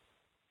by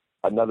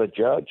another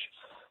judge,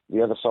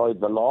 the other side of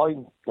the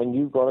line, then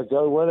you've got to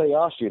go where they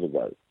ask you to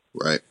go.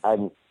 Right.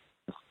 And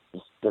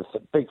the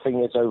big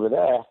thing is over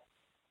there,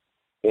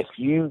 if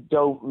you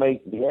don't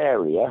make the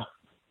area,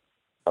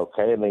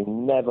 okay, and they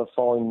never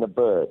find the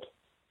bird,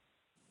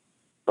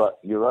 but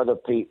your other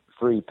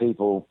three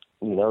people,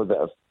 that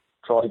have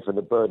tried for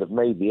the bird have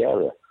made the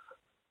area,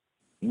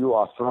 you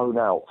are thrown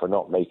out for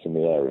not making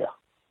the area.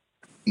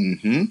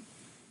 Mm-hmm.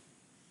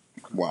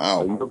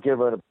 Wow. So you're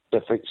given a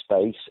specific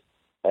space,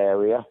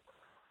 area,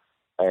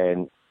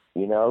 and,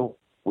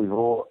 we've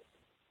all,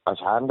 as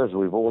handlers,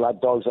 we've all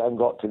had dogs that haven't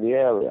got to the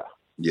area.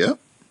 Yep.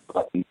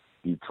 But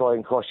you try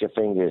and cross your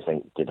fingers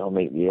and think, did I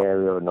make the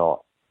area or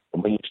not?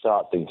 And when you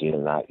start thinking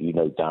of that, you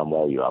know damn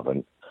well you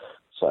haven't.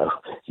 So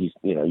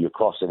you're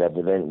crossing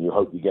everything. And you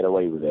hope you get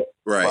away with it,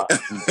 Right.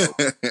 But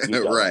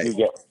you don't. Right.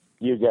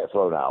 You get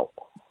thrown out.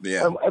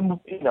 Yeah. And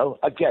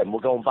again,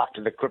 we're going back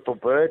to the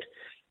crippled bird.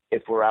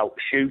 If we're out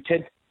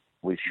shooting,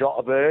 we've shot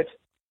a bird,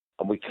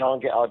 and we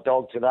can't get our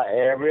dog to that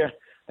area,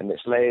 and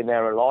it's laying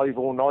there alive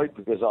all night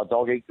because our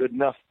dog ain't good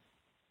enough,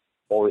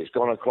 or it's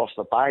gone across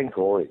the bank,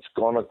 or it's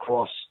gone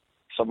across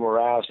somewhere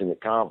else and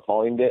it can't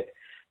find it,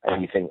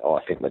 and you think, oh,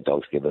 I think the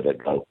dog's given it a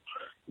go.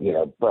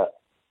 But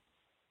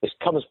it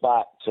comes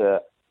back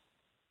to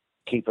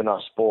keeping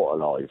our sport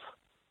alive.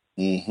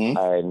 Mm-hmm.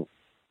 And,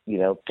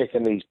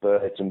 picking these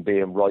birds and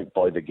being right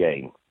by the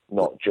game,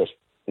 not just,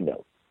 and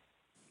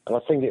I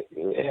think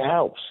it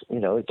helps,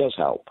 it does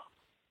help.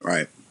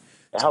 Right.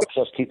 It helps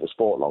us keep the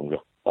sport longer,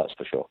 that's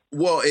for sure.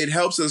 Well, it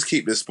helps us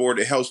keep the sport.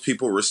 It helps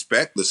people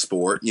respect the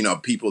sport,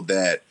 people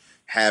that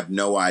have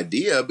no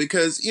idea,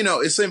 because,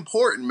 it's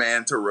important,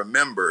 man, to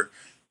remember,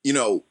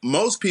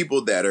 most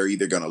people that are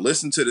either going to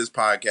listen to this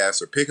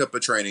podcast or pick up a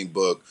training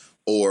book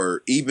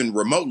or even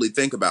remotely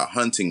think about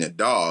hunting a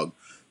dog,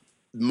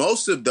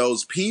 most of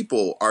those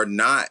people are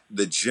not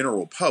the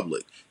general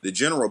public. The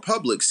general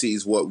public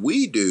sees what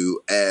we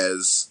do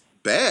as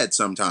bad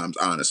sometimes,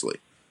 honestly.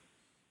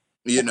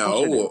 Yeah,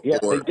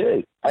 they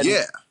do. And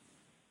yeah.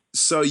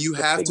 So you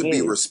have to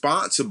be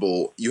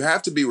responsible. You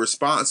have to be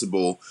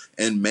responsible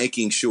in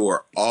making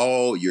sure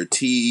all your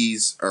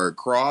T's are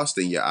crossed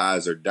and your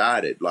I's are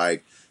dotted.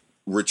 Like,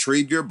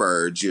 retrieve your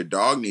birds. Your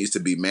dog needs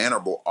to be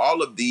mannerable.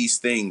 All of these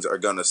things are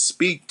going to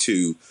speak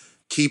to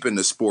keeping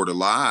the sport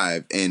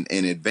alive and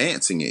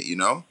advancing it,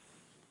 Well,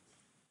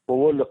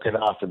 we're looking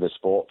after the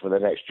sport for the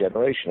next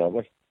generation, aren't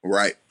we?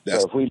 Right.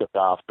 So if we look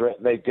after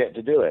it, they get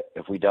to do it.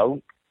 If we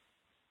don't,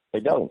 they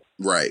don't.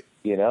 Right.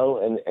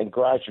 And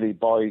gradually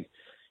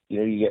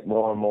you get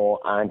more and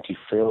more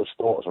anti-field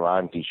sports or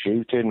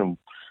anti-shooting, and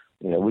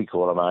we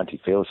call them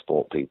anti-field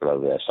sport people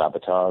over there,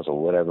 saboteurs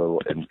or whatever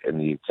in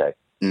the UK.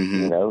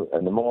 Mm-hmm.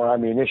 And the more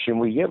ammunition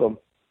we give them,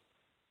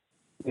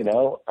 and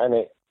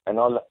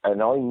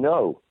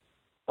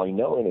I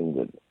know in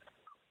England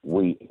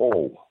we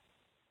all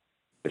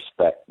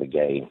respect the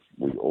game.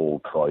 We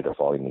all try to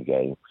find the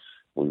game.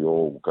 We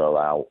all go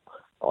out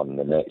on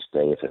the next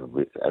day if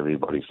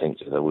everybody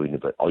thinks it's a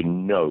wounded, but I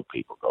know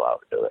people go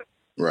out and do it.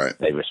 Right.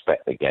 They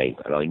respect the game,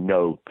 and I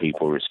know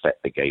people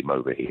respect the game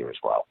over here as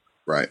well.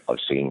 Right. I've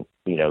seen,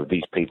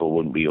 these people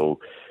wouldn't be all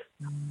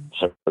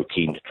so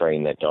keen to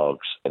train their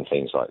dogs and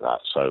things like that.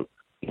 So,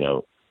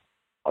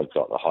 I've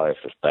got the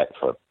highest respect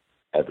for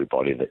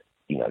everybody that,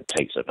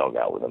 takes a dog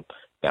out with them.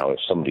 Now, if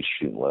somebody's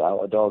shooting without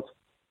a dog,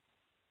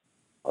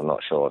 I'm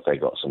not sure if they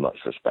got so much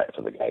respect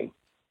for the game.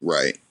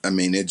 Right. I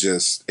mean, if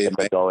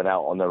they're going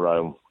out on their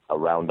own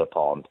around a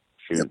pond,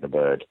 shooting a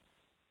bird,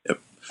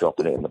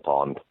 dropping it in the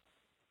pond.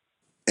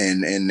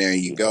 And there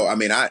you go. I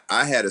mean,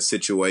 I had a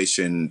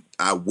situation,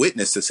 I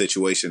witnessed a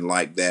situation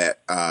like that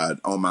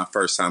on my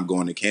first time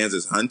going to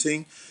Kansas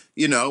hunting.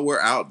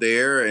 We're out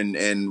there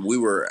and we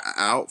were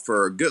out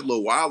for a good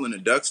little while, and the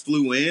ducks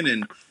flew in,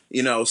 and,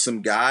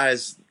 some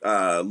guys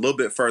a little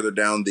bit further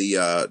down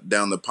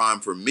the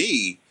pond from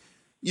me,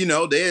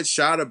 they had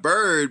shot a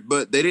bird,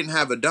 but they didn't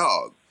have a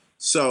dog.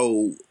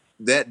 So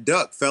that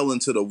duck fell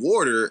into the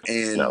water,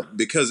 and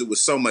because it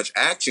was so much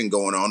action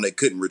going on, they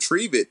couldn't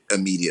retrieve it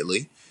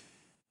immediately.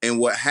 And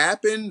what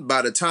happened,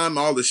 by the time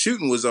all the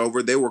shooting was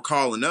over, they were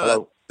calling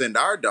us, send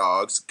our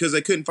dogs, because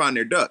they couldn't find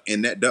their duck,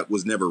 and that duck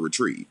was never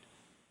retrieved.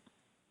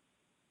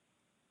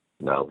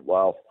 No,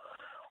 well,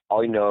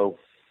 I know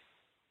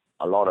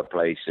a lot of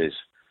places,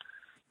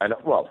 and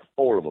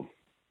all of them,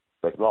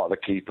 but a lot of the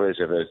keepers,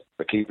 if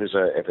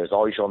there's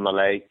ice on the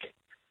lake,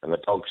 and the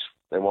dogs,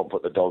 they won't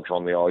put the dogs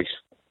on the ice.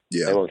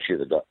 Yeah. They won't shoot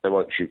the duck. They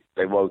won't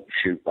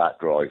shoot that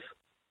drive.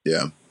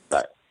 Yeah.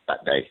 That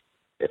day.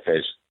 If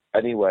there's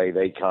any way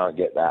they can't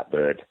get that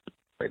bird,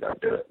 they don't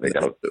do it. They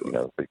don't.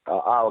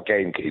 Our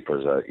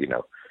gamekeepers are,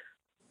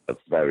 are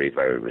very,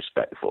 very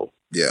respectful.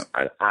 Yeah.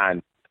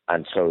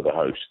 And so are the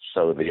hosts,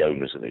 so are the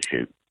owners of the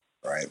shoot.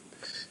 Right.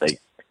 They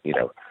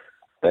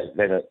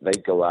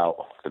go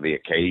out for the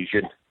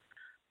occasion.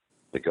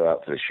 They go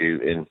out for the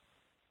shooting.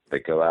 They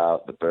go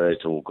out. The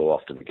birds all go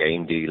off to the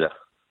game dealer,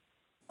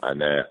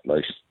 and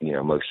most of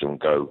them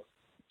go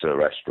to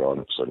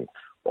restaurants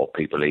or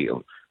people eat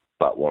them.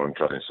 But what I'm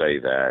trying to say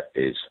there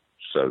is,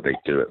 so they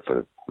do it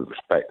for the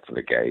respect for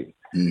the game,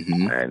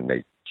 and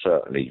they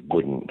certainly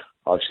wouldn't.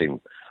 I've seen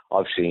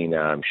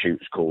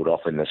shoots called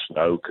off in the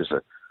snow because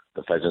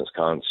the pheasants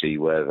can't see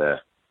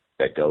where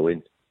they're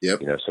going.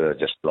 Yep. So they're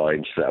just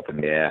flying straight up in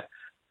the air.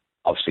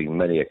 I've seen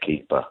many a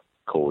keeper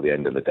call the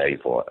end of the day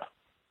for it.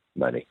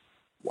 Many.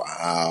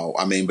 Wow.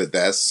 I mean, but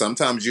that's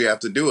sometimes you have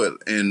to do it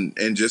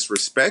and just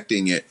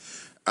respecting it.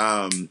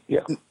 And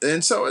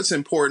so it's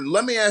important.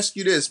 Let me ask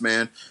you this,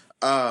 man.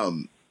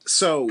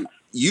 So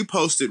you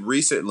posted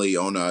recently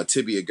on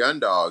Tibia Gun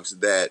Dogs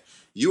that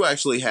you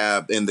actually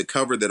have, and the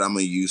cover that I'm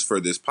going to use for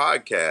this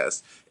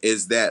podcast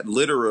is that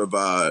litter of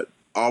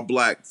all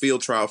black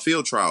field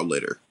trial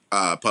litter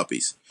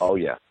puppies. Oh,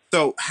 yeah.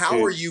 So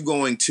how are you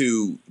going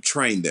to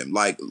train them?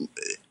 Like,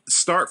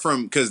 start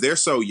from, because they're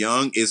so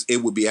young,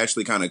 it would be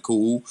actually kind of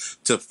cool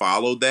to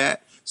follow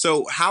that.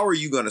 So how are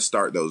you going to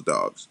start those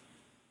dogs?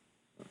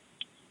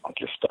 I'll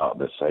just start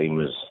the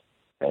same as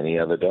any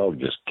other dog.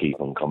 Just keep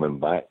them coming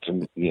back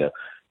to,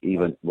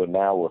 even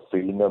now we're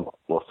feeding them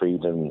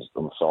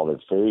some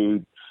solid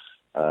food.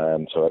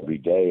 So every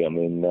day I'm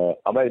in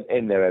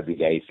there every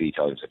day, 3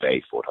 times a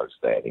day, 4 times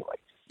a day anyway.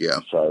 Yeah.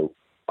 So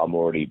I'm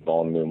already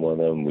bonding with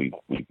them.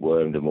 We've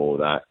wormed them all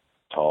that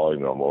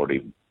time. I'm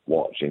already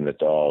watching the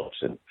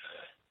dogs,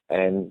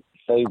 and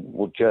they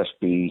will just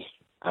be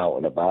out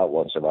and about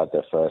once they've had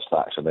their first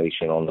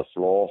vaccination on the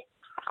floor.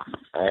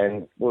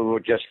 And we will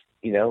just,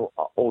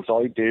 all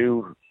I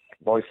do,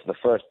 for the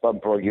first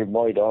bumper I give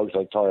my dogs,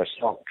 I tie a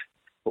sock,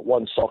 put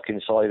one sock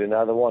inside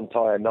another one,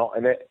 tie a knot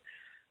in it,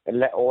 and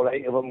let all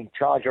 8 of them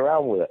charge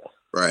around with it.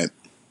 Right.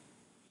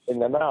 In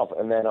their mouth.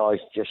 And then I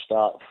just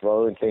start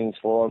throwing things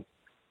for them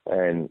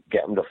and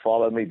get them to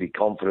follow me, be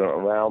confident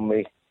around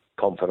me,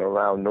 confident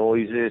around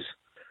noises.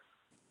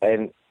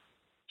 And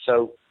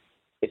so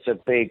it's a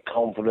big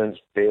confidence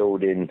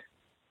building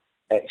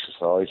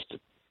exercise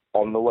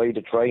on the way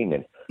to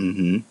training.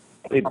 Mm-hmm.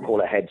 People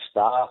call it head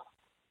start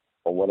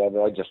or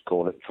whatever. I just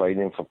call it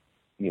training for,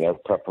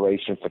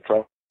 preparation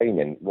for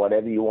training,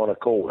 whatever you want to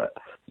call it.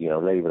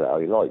 Label it how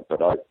you like.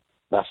 But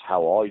that's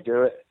how I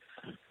do it.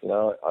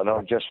 And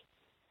I just,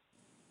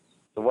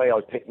 the way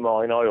I pick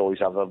mine, I always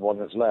have the one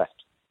that's left.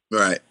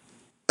 Right.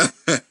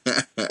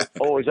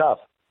 Always have.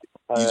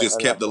 You just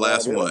kept the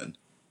last one.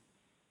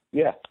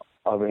 Yeah.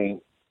 I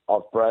mean,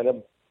 I've bred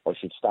them. I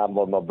should stand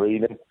by my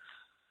breeding.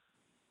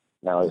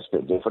 Now it's a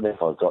bit different.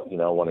 If I've got,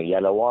 I want a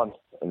yellow one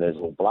and there's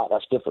all black,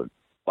 that's different.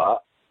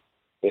 But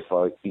if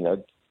I,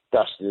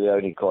 that's the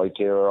only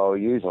criteria I'll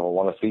use. If I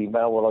want a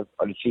female, well,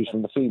 I'll choose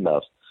from the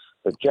females.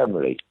 But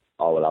generally,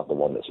 I will have the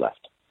one that's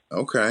left.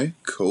 Okay,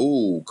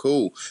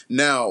 cool.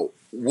 Now,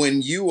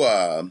 when you,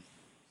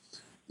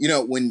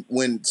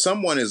 when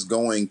someone is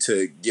going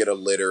to get a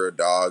litter of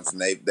dogs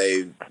and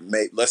they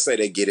let's say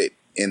they get it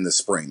in the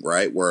spring,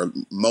 right, where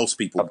most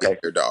people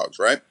get their dogs,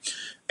 right,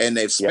 and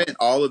they've spent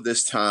all of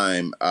this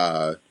time,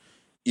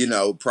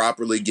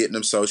 properly getting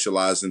them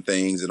socialized and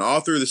things, and all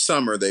through the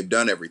summer they've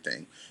done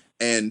everything,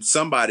 and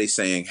somebody's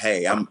saying,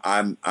 "Hey,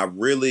 I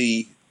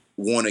really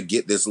want to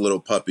get this little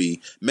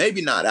puppy,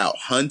 maybe not out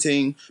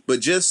hunting,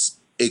 but just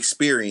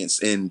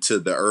experience into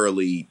the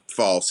early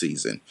fall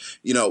season."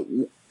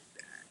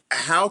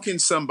 How can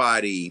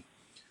somebody,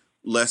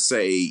 let's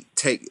say,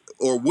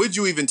 or would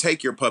you even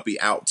take your puppy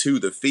out to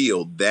the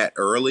field that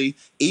early,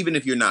 even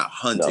if you're not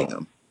hunting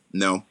them?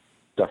 No?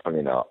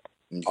 Definitely not.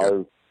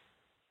 Okay.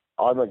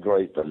 I'm a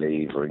great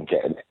believer in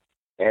getting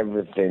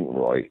everything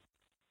right.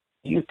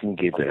 You can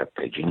give it a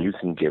pigeon, you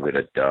can give it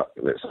a duck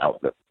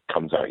that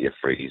comes out of your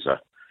freezer.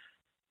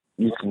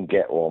 You can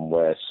get one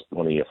where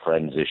one of your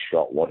friends is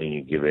shot one and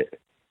you give it,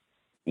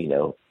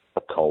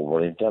 a cold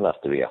one. It doesn't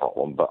have to be a hot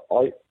one, but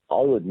I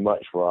would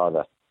much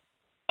rather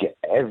get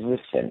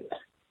everything,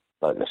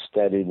 like the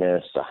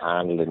steadiness, the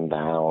handling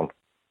down.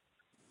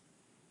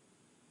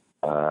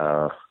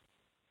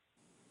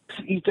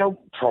 You don't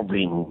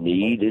probably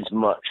need as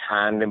much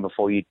handling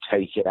before you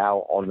take it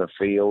out on the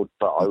field,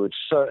 but I would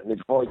certainly,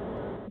 if I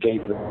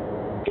gave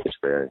them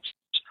experience,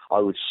 I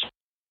would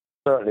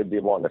certainly be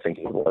wanting to think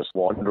it was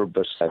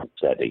 100%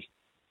 steady,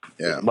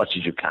 as much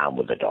as you can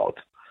with the dog.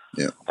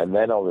 Yeah. And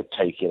then I would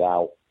take it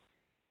out,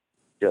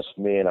 just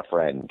me and a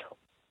friend,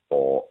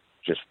 or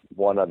just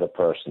one other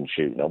person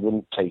shooting. I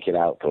wouldn't take it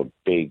out to a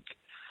big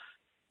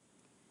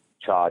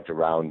charge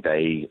around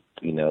day,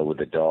 with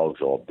the dogs,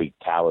 or a big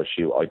tower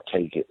shoot. I'd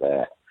take it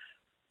there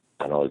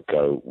and I'd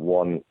go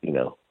one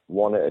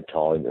at a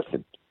time.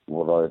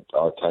 What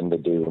I tend to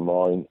do with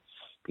mine,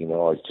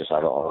 I just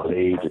have it on a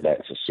lead,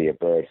 let to see a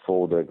bird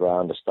fall to the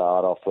ground to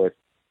start off with,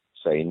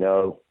 say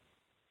no.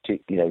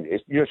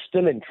 You're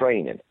still in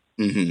training.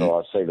 Mm-hmm. So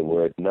I say the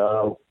word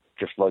no,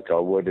 just like I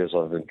would as I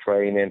was in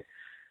training.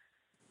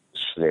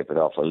 Slip it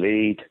off a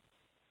lead,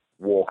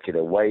 walk it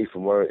away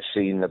from where it's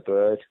seen the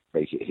bird,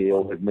 make it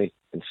heel with me,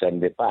 and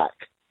send it back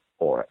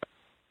for it.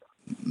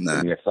 Nah.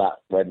 And if that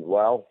went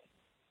well,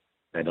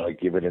 then I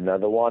give it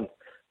another one,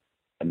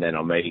 and then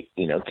I may,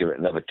 give it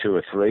another 2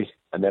 or 3,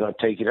 and then I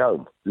take it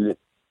home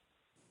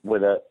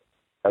with a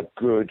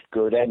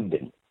good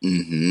ending.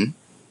 Mm-hmm.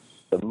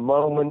 The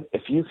moment,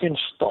 if you can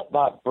stop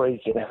that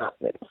breaking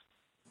happening,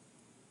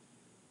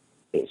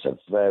 it's a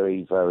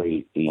very,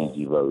 very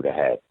easy road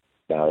ahead.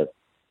 Now,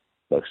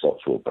 most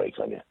stocks will break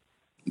on you.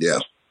 Yeah.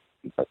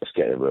 Let's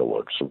get in the real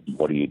world. So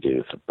what do you do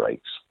if it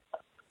breaks?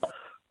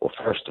 Well,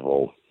 first of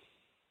all,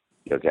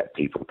 you'll get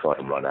people trying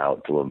to run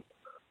out to them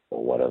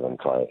or whatever.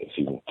 If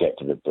you can get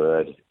to the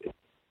bird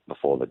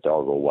before the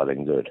dog, all well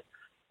and good.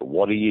 But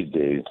what do you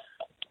do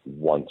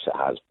once it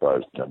has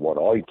broken? And what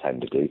I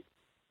tend to do,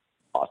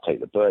 I'll take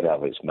the bird out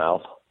of its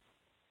mouth,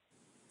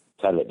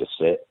 tell it to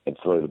sit, and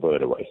throw the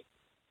bird away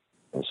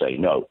and say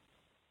no.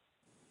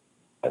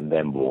 And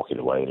then walk it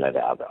away and let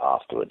it have it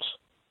afterwards.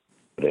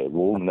 But it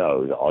will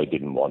know that I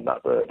didn't want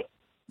that bird.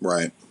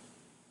 Right.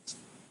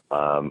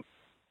 And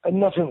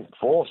nothing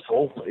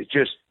forceful. It's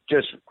just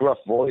just gruff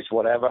voice,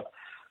 whatever.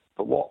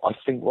 But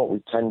what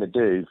we tend to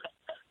do,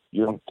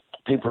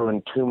 people are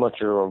in too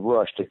much of a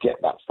rush to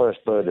get that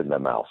first bird in their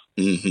mouth.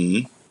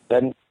 Mm-hmm.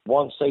 Then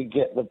once they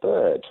get the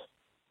bird,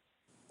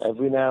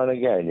 every now and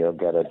again you'll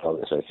get a dog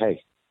that says,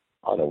 "Hey,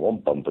 I don't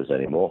want bumpers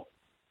anymore.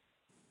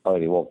 I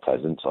only want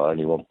pheasants. I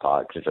only want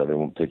partridge. I only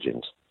want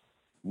pigeons."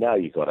 Now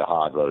you've got a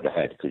hard road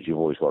ahead because you've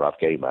always got to have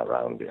game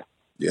around you.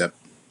 Yep.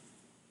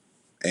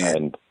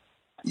 And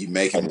you're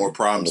making more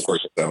problems for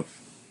yourself.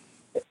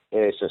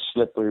 It's a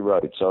slippery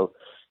road. So,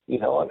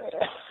 not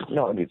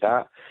only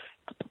that,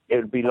 it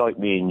would be like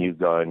me and you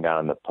going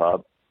down the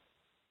pub,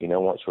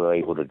 once we're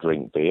able to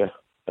drink beer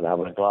and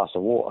having a glass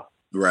of water.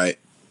 Right.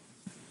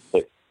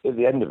 But at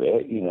the end of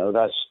it,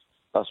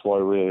 that's why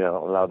we're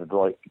not allowed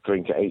to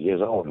drink at 8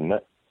 years old, isn't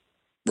it?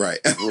 Right.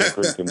 If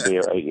we're drinking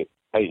beer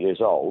at 8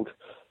 years old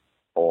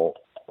or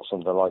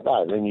something like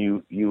that, then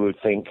you would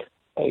think,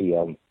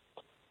 hey,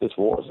 this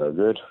water's no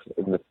good.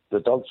 And the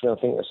dog's going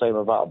to think the same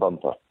about a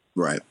bumper.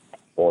 Right.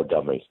 Or a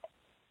dummy.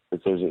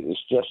 Because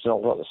it's just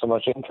not got so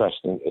much interest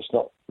in. It's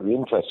not, the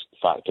interest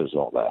factor's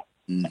not there.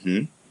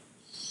 Mm-hmm.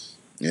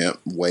 Yeah.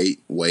 Wait.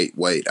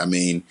 I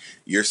mean,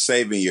 you're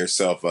saving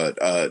yourself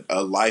a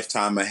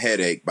lifetime of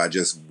headache by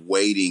just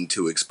waiting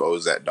to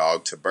expose that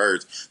dog to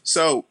birds.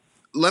 So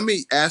let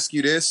me ask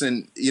you this,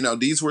 and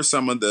these were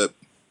some of the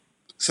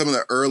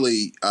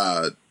early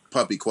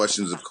puppy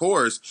questions, of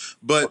course.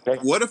 But Okay.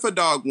 What if a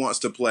dog wants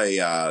to play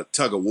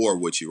tug of war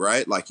with you,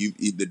 right? Like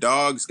the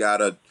dog's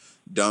got a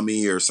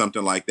dummy or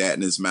something like that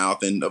in his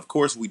mouth, and of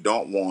course we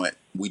don't want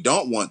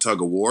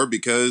tug of war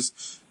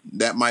because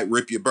that might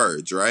rip your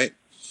birds, right?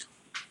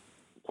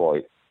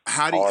 Right.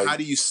 How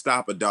do you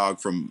stop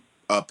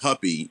a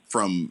puppy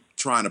from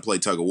trying to play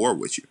tug of war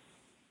with you?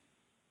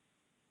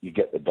 You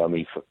get the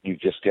dummy. You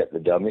just get the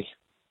dummy.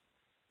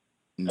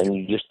 And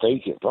you just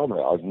take it from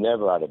it. I've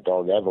never had a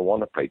dog ever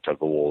want to play tug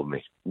of war with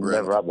me. Really?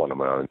 Never had one of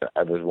my own that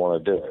ever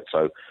want to do it.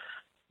 So,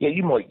 yeah,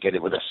 you might get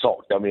it with a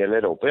sock dummy a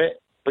little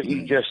bit, but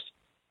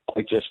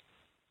I just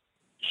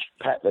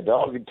pet the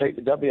dog and take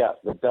the dummy out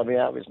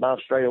of his mouth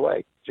straight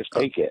away. Just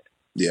take it.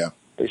 Yeah.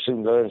 It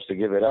soon learns to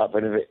give it up,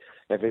 and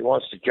if it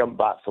wants to jump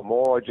back for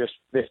more, I just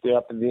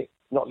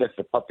not lift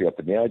the puppy up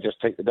in the air. I just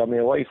take the dummy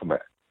away from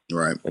it.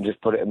 Right. And just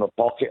put it in my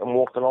pocket and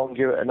walk along,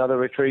 give it another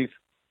retrieve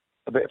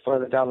a bit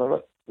further down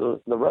the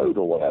road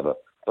or whatever.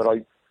 But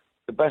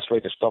the best way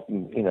to stop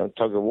them,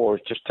 tug of war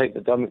is just take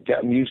the dummy,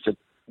 get them used to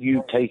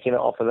you taking it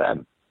off of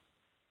them.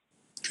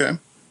 Okay.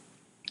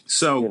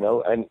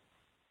 So and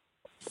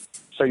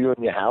so you're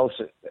in your house,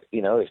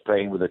 it's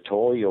playing with a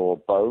toy or a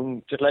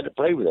bone. Just let it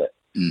play with it.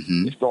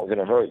 Mm-hmm. It's not going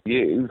to hurt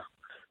you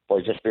by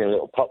just being a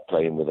little pup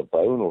playing with a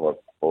bone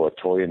or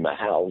a toy in the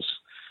house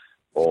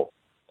or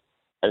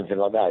anything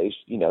like that.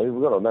 We've got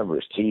to remember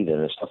it's teething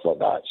and stuff like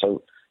that.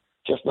 So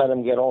just let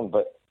them get on.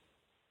 But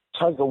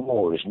tug of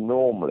war is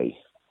normally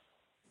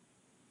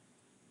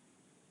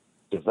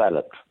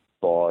developed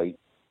by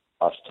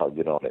us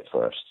tugging on it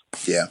first.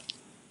 Yeah.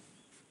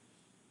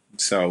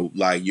 So,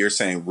 like you're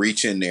saying,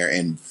 reach in there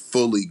and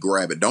fully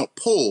grab it. Don't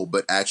pull,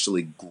 but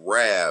actually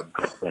grab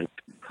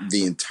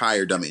the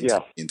entire dummy.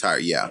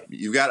 Yeah.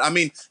 You got. I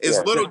mean, it's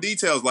little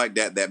details like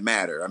that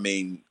matter. I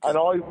mean, and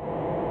I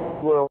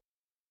will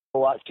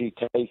actually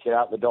take it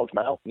out the dog's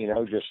mouth.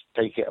 Just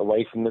take it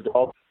away from the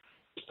dog.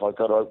 If I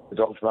got to open the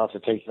dog's mouth to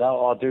take it out,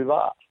 I'll do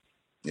that.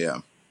 Yeah.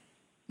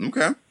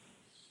 Okay.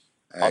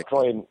 I'll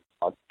try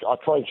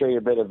and show you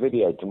a bit of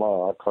video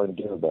tomorrow. I'll try and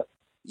do a bit.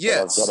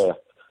 Yes. I've got a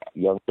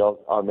young dog.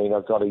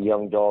 I've got a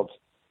young dog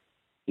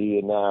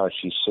here now.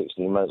 She's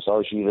 16 months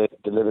old. She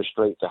delivers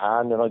straight to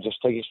hand, and I just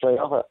take it straight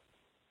off her.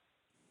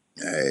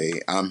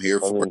 Hey, I'm here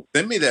for it.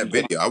 Send me that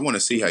video. I want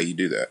to see how you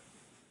do that.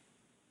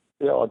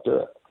 Yeah, I'll do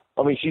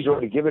it. She's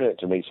already given it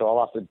to me, so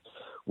I'll have to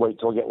wait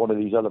till I get one of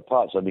these other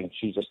parts.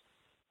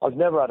 I've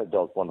never had a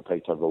dog want to play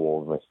tug of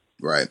war with me.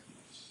 Right.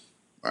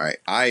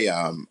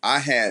 I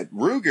had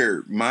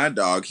Ruger, my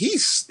dog.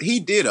 He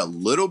did a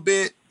little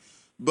bit,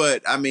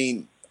 but I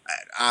mean,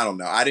 I don't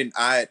know.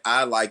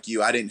 I like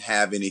you. I didn't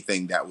have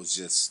anything that was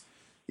just,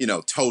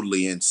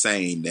 totally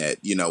insane that,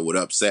 would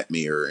upset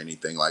me or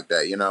anything like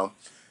that,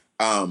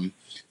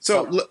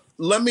 So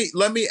let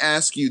me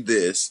ask you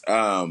this,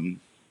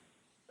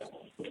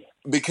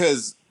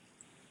 because,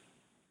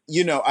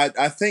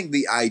 I think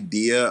the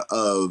idea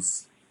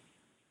of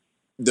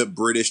the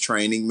British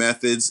training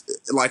methods,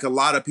 like a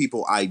lot of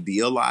people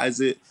idealize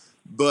it,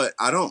 but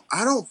I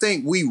don't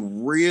think we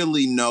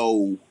really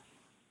know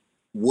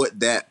what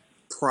that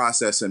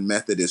process and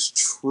method is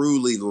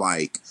truly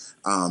like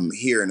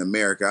here in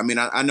America. I mean,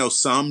 I know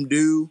some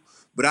do,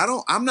 but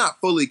I'm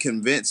not fully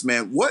convinced,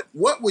 man. What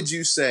would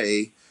you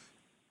say,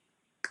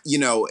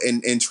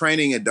 in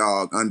training a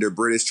dog under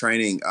British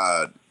training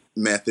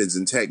methods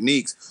and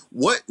techniques,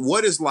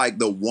 what is like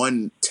the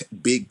one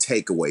big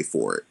takeaway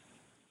for it?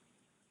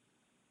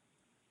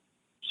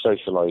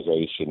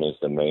 Socialization is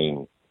the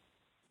main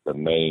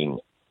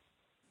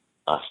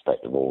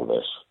aspect of all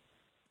this.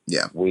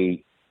 Yeah.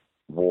 We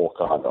walk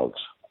our dogs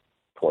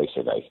twice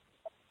a day,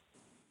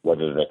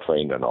 whether they're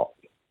trained or not.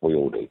 We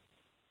all do.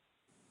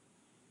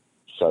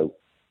 So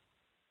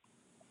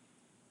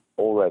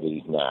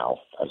already now,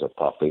 as a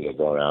puppy, you're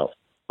going out,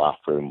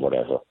 bathroom,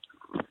 whatever.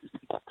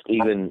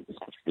 Even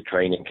the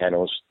training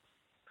kennels,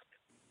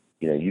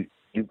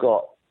 you've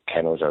got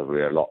kennels over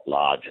here a lot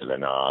larger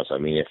than ours. I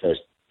mean, if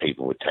there's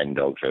people with 10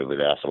 dogs over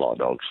there, that's a lot of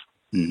dogs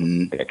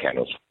in their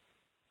kennels.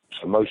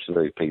 So most of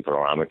those people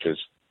are amateurs.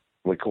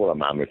 We call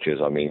them amateurs.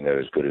 I mean, they're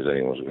as good as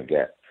anyone's going to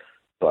get.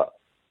 But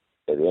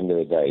at the end of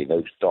the day,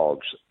 those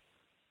dogs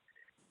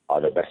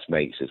are the best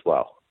mates as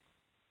well.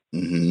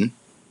 Mm-hmm.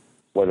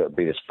 Whether it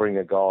be the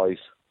Springer guys,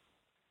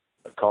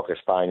 the Cocker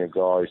Spaniel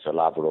guys, the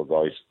Labrador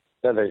guys,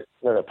 they're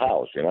the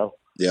pals,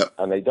 Yep.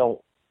 And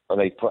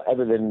they put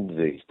everything into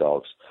these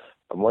dogs.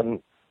 And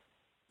when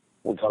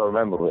we've got to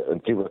remember, when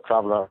people are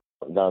traveling up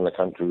and down the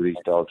country with these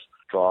dogs,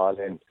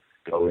 trialing,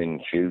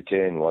 going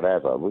shooting,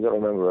 whatever, we've got to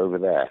remember over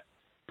there,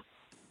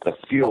 the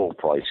fuel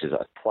prices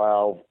are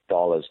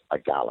 $12 a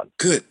gallon.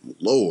 Good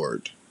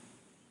Lord.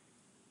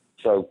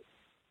 So,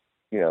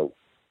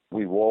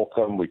 we walk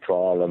them, we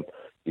trial them,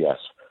 yes,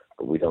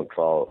 but we don't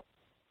trial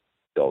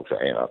dogs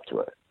that ain't up to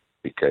it,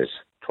 because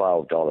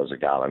 $12 a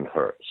gallon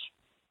hurts.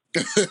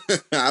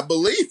 I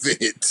believe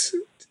it.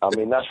 I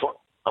mean, that's what.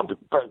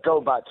 But go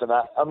back to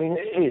that. I mean,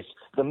 it is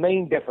the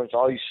main difference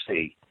I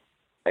see,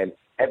 and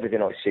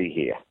everything I see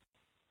here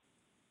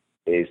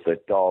is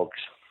that dogs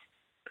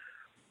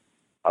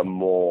are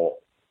more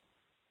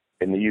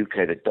in the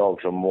UK. The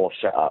dogs are more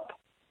set up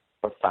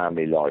for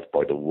family life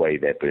by the way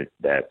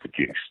they're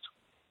produced.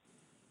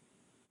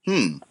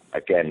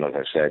 Again, like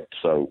I said,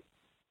 so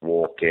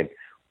walking.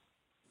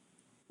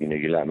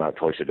 You let them out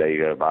twice a day. You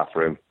go to the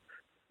bathroom.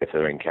 If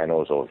they're in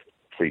kennels, or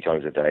 3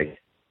 times a day.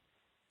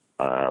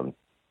 You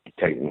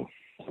take them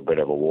a bit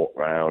of a walk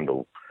round,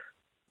 or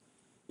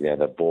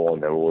they're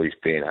born, they're always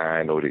being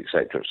handled,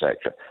 etc.,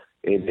 etc.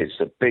 It's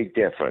a big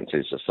difference.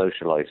 It's a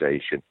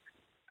socialization,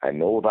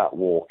 and all that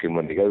walking.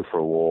 When they go for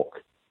a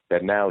walk,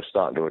 they're now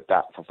starting to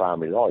adapt for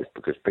family life,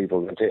 because people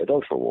are going to take their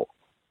dogs for a walk,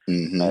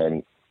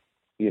 and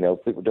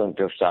people don't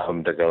just have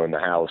them to go in the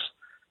house.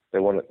 They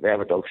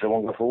have a dog, so they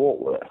want to go for a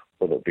walk with it,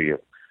 whether it be a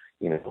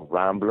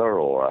rambler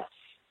or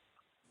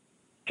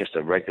just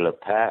a regular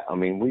pet. I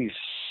mean, we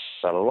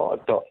sell a lot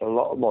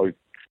of my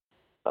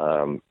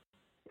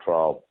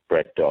trial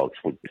bred dogs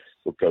would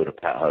go to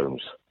pet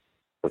homes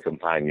for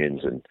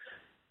companions and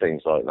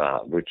things like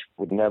that, which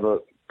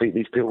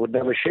these people would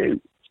never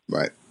shoot.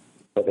 Right.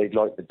 But they'd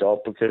like the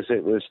dog because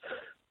it was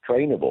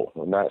trainable,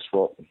 and that's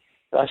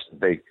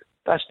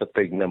the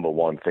big number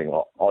one thing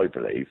I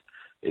believe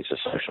is the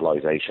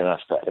socialization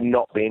aspect and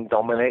not being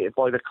dominated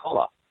by the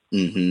collar.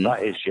 Mm-hmm.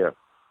 That is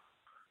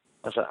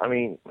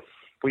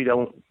we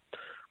don't.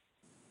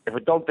 If a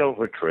dog don't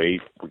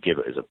retrieve, we give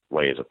it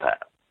away as a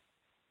pet.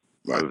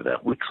 Right. Over there,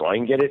 we try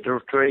and get it to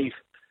retrieve.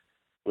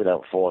 We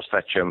don't force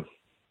fetch them.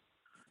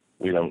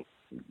 We don't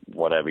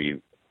whatever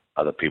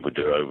other people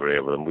do over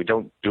here with them. We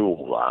don't do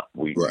all that.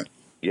 We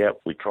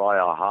try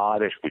our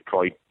hardest. We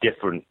try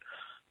different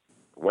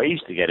ways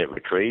to get it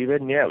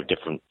retrieving.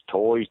 Different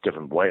toys,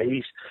 different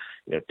ways.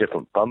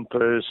 Different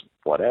bumpers,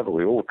 whatever.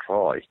 We all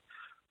try.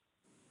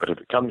 But if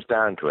it comes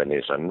down to it, and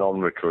it's a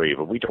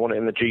non-retriever, we don't want it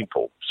in the gene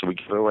pool, so we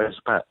give it away as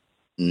a pet.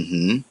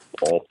 Mm-hmm.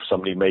 Or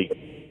somebody may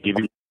give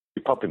you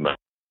puppy money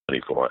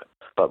for it,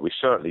 but we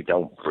certainly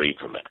don't breed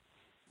from it.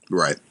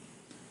 Right.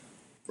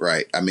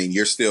 Right. I mean,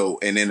 you're still,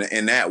 and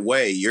in that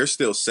way, you're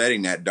still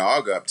setting that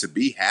dog up to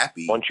be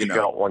happy. Once you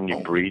got one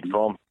you breed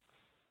from.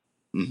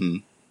 Mm-hmm.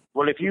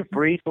 Well, if you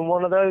breed from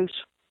one of those,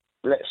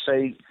 let's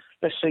say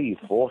you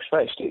force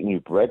fetched it and you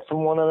bred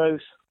from one of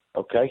those,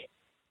 okay,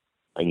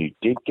 and you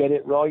did get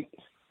it right,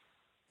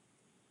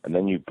 and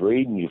then you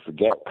breed and you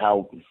forget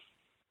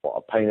what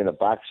a pain in the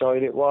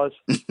backside it was.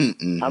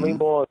 Mm-hmm. How many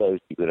more of those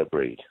are you going to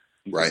breed?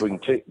 You can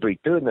breed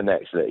 2 in the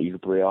next litter. You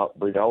can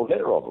breed a whole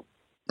litter of them.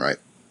 Right.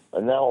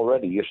 And now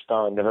already you're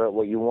starting to hurt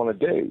what you want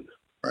to do.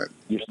 Right.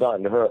 You're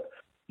starting to hurt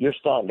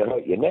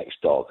your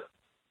next dog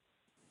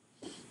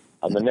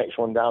and the next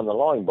one down the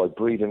line by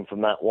breeding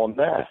from that one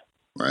there.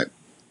 Right.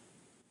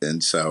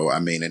 And so, I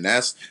mean, and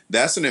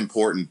that's an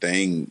important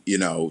thing,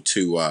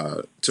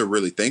 to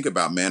really think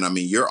about, man. I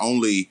mean, you're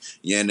only,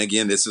 and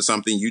again, this is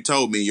something you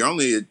told me, you're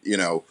only,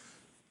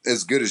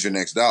 as good as your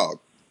next dog.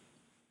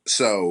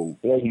 So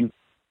you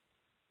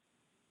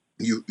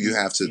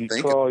have to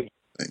think of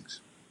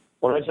things.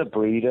 Well, as a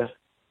breeder,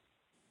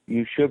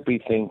 you should be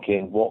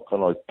thinking, what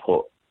can I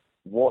put?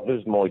 What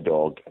does my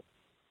dog?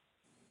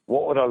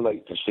 What would I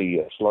like to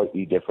see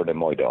slightly different in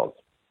my dog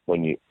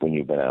when you've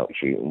been out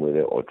shooting with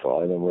it or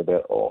trying with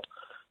it, or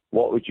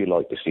what would you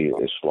like to see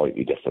that is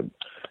slightly different?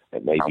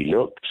 It may be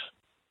looks,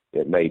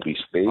 it may be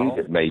speed,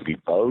 it may be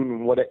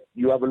bone.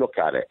 You have a look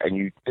at it, and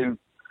you do.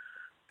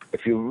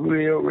 If you're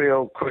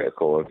real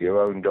critical of your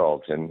own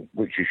dogs, and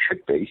which you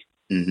should be,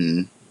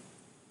 mm-hmm.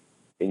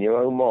 in your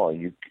own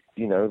mind,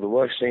 the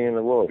worst thing in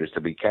the world is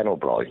to be kennel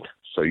blind.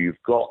 So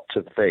you've got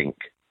to think,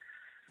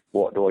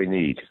 what do I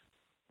need?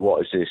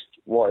 What is this?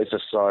 What is the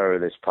sire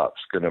of this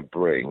pup's going to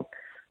bring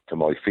to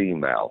my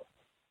female?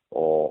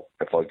 Or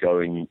if I go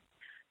and,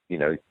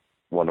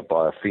 want to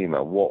buy a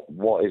female,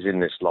 what is in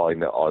this line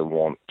that I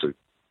want to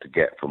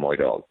get for my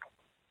dog?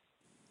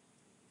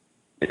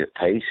 Is it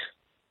pace?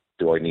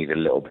 Do I need a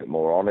little bit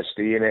more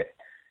honesty in it?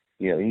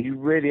 You know, you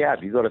really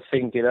have. You've got to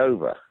think it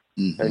over.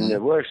 Mm-hmm. And the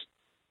worst,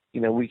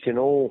 you know,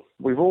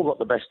 we've all got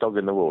the best dog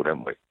in the world,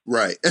 haven't we?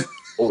 Right.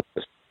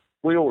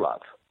 We all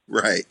have.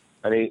 Right.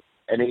 And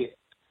he,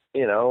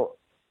 you know,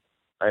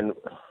 and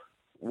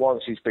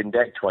once he's been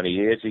dead 20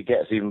 years, he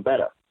gets even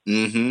better.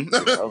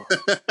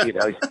 Mm-hmm. You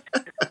know,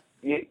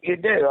 you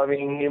do. I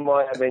mean, you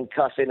might have been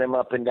cussing him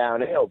up and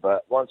down hill,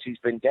 but once he's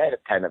been dead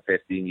at 10 or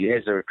 15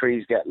 years, the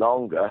trees get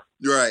longer.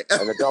 Right.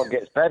 And the dog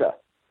gets better.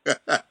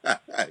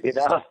 You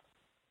know?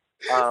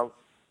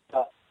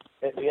 But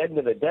at the end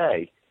of the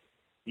day,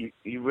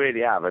 you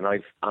really have, and I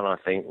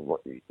think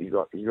what you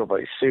got to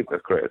be super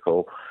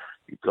critical.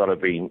 You've got to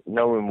be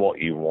knowing what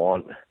you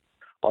want.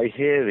 I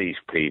hear these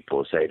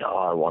people saying, "Oh,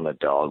 I want a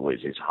dog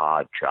which is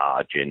hard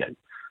charging,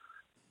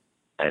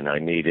 and I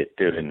need it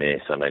doing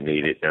this, and I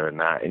need it doing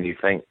that," and you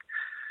think,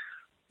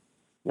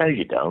 no,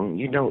 you don't.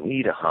 You don't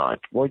need a hard.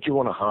 Why do you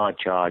want a hard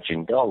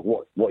charging dog?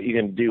 What are you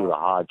going to do with a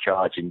hard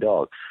charging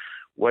dog?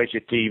 Where's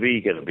your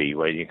TV going to be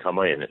when you come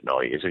in at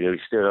night? Is it going to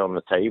be still on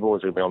the table, or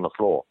is it going to be on the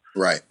floor?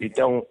 Right. You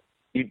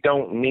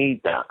don't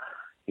need that.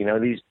 You know,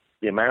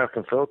 the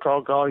American field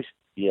trial guys,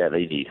 yeah,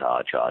 they need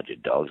hard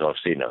charging dogs. I've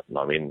seen it.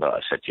 I mean, like I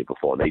said to you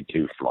before, they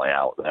do fly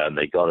out there, and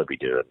they got to be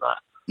doing that.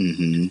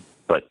 Mm-hmm.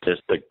 But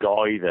there's the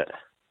guy that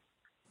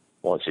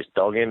wants his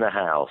dog in the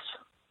house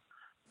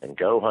and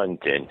go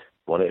hunting,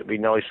 want it to be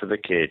nice for the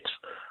kids,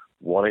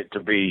 want it to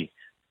be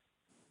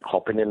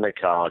hopping in the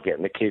car,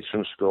 getting the kids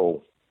from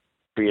school,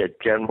 be a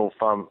general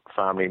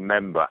family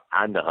member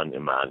and a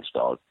hunting man's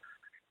dog.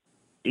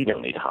 He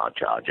don't need a hard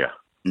charger.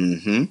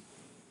 Mm-hmm.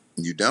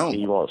 You don't.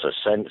 He wants a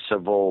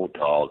sensible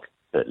dog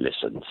that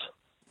listens.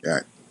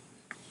 Right.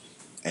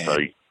 And so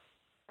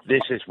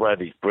this is where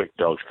these brick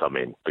dogs come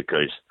in,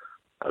 because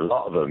a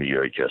lot of them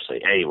you just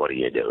say, "Hey, what are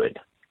you doing?"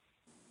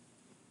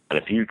 And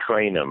if you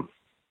train them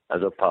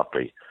as a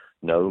puppy,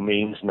 no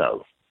means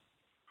no.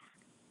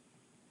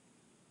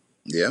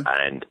 Yeah.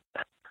 And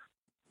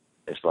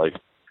it's like,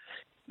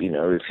 you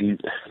know,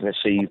 let's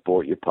say you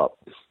bought your pup,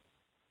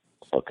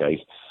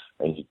 okay,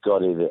 and you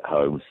got it at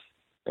home,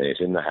 and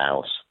it's in the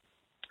house,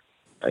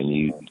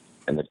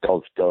 and the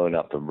dog's going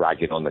up and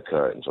ragging on the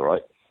curtains, all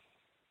right?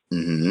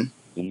 Mm-hmm.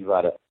 You've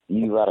had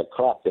a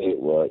crap day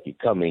at work. You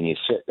come in, you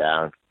sit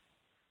down,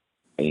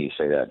 and you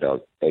say to that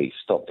dog, "Hey,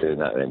 stop doing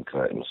that with them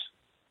curtains."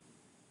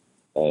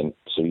 And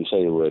so you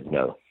say the word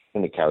no,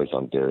 and it carries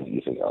on doing it.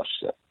 You think, "Oh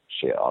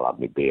shit, I'll have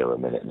my beer a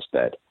minute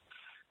instead."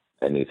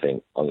 And you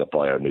think, "I'm gonna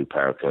buy her a new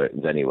pair of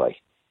curtains anyway."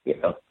 You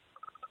know,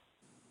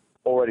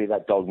 already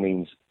that dog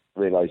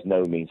realize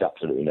no means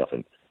absolutely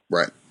nothing.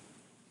 Right.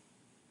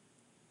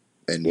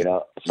 And you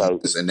know, so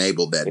just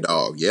enabled that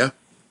dog, yeah.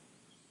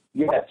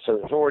 Yeah, so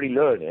it's already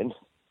learning.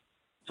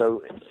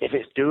 So if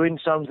it's doing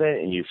something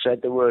and you've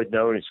said the word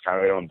no and it's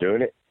carried on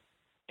doing it,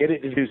 get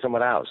it to do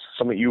something else,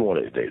 something you want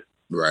it to do.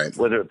 Right.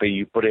 Whether it be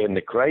you put it in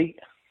the crate,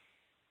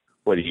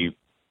 whether you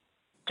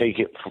take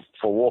it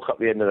for a walk up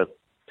the end of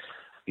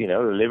the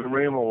living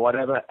room or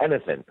whatever,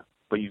 anything.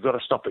 But you've got to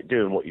stop it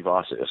doing what you've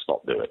asked it to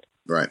stop doing.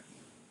 Right.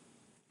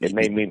 It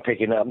may mean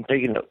picking it up and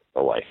taking it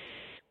away.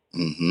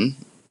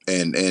 Mm-hmm.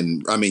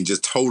 And I mean,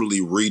 just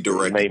totally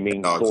redirect. It may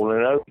mean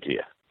calling over to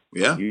you.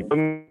 Yeah.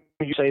 When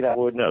you say that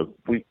word no,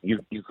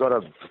 you've got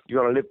to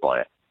live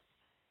by it.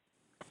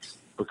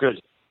 Because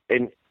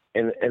in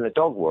the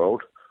dog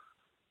world,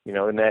 you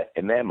know,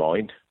 in their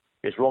mind,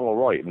 it's wrong or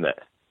right, isn't it?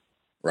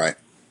 Right.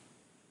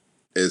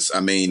 It's, I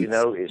mean, you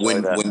know, it's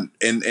when like when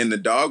in the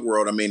dog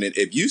world, I mean,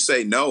 if you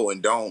say no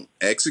and don't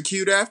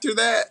execute after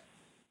that,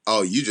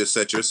 oh, you just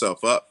set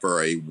yourself up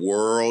for a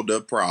world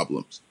of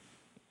problems.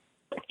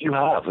 You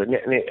have, and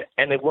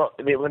it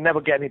will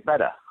never get any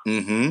better.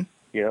 Mm-hmm.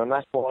 You know, and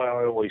that's why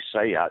I always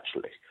say,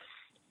 actually,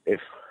 if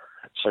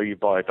you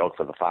buy a dog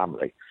for the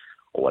family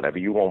or whatever,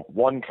 you want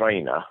one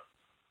trainer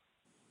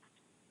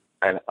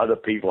and other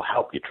people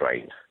help you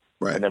train.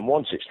 Right. And then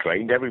once it's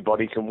trained,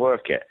 everybody can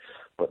work it.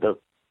 But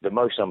the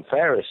most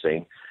unfairest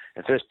thing,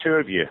 if there's two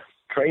of you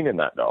training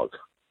that dog,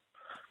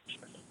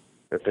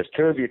 if there's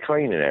two of you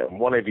training it, and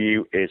one of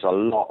you is a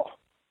lot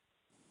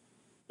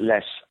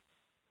less,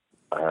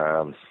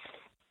 a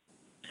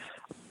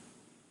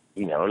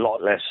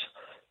lot less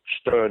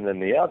stern than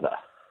the other,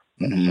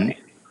 mm-hmm.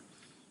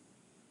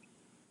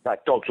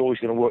 that dog's always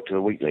going to work to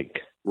the weak link.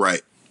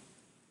 Right.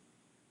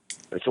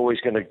 It's always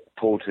going to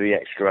pull to the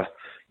extra,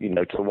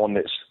 to the one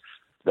that's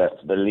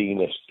the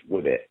leanest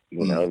with it,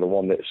 the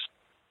one that's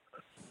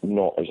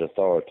not as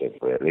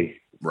authoritative, really.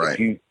 Right.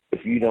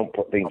 If you don't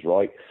put things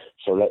right,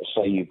 so let's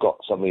say you've got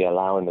somebody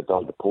allowing the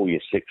dog to pull you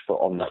 6 foot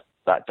on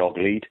that dog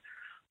lead,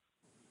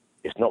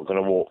 it's not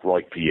going to walk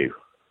right for you.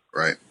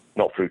 Right.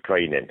 Not through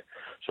training.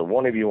 So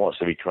one of you wants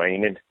to be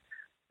training,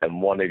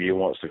 and one of you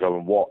wants to go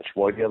and watch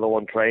while the other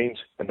one trains,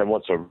 and then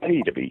once they're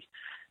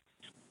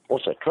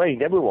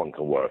trained, everyone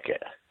can work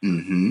it.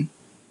 Mm-hmm.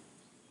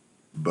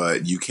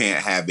 but you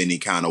can't have any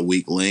kind of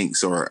weak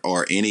links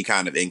or any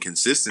kind of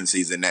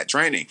inconsistencies in that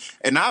training.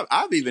 And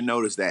I've even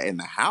noticed that in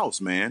the house,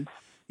 man.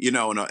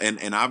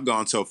 And I've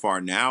gone so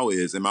far now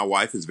and my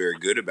wife is very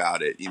good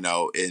about it,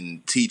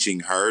 in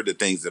teaching her the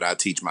things that I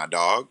teach my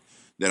dog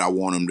that I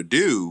want him to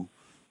do.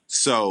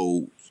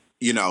 So,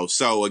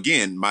 so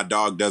again, my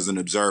dog doesn't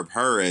observe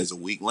her as a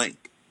weak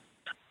link.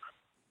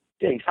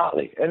 Yeah,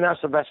 exactly. And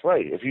that's the best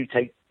way. If you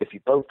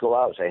both go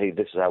out and say, hey,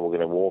 this is how we're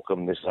going to walk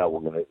them, this is how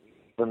we're going to,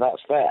 then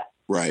that's fair.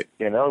 Right.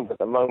 But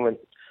the moment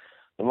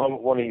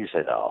one of you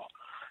says, oh,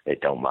 it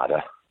don't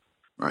matter,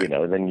 right.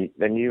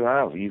 Then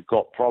you've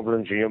got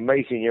problems and you're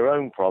making your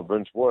own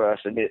problems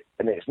worse. And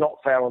it's not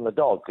fair on the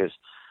dog because,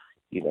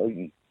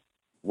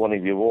 one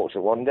of you walks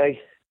it one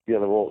day, the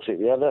other walks it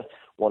the other,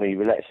 one of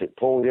you lets it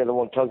pull, the other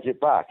one tugs it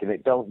back, and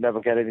it don't never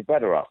get any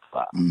better after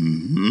that.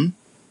 Mm-hmm.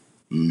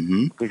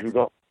 Mm-hmm. Because you've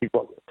got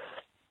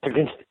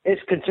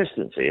it's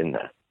consistency in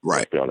there. Right.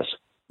 Let's be honest.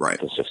 Right.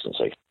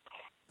 Consistency.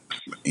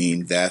 I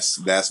mean,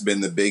 that's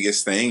been the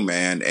biggest thing,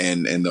 man.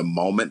 And the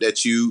moment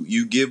that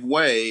you give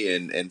way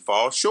and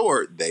fall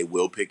short, they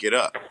will pick it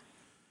up.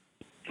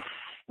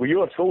 Well,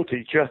 you're a school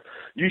teacher.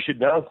 You should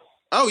know.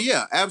 Oh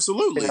yeah,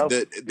 absolutely.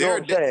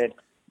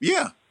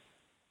 Yeah.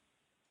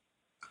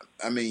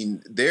 I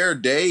mean, there are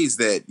days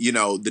that,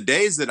 the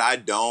days that I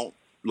don't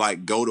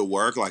like go to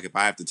work, like if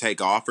I have to take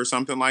off or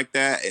something like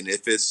that, and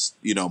if it's,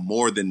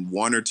 more than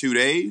 1 or 2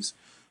 days,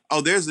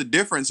 there's a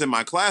difference in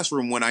my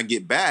classroom when I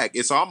get back.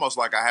 It's almost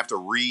like I have to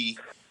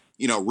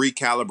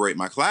recalibrate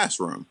my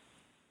classroom.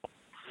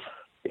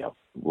 Yeah.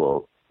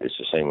 Well, it's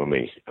the same with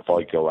me. If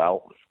I go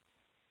out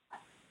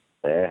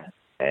there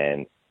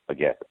and I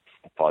get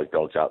 5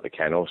 dogs out the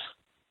kennels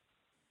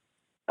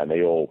and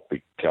they all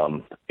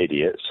become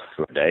idiots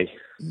for a day,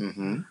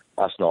 mm-hmm.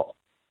 that's not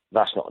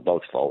a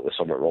dog's fault. There's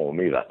something wrong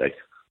with me that day.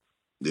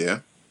 Yeah.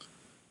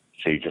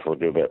 So you just want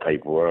to do a bit of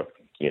paperwork,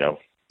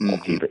 mm-hmm. or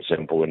keep it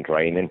simple in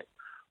training.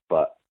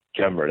 But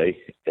generally,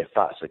 if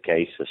that's the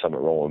case, there's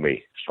something wrong with me.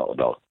 It's not the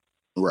dog.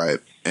 Right.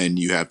 And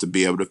you have to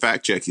be able to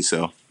fact check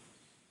yourself.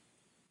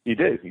 You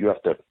do. You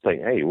have to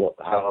think, hey,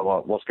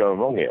 what's going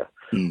wrong here?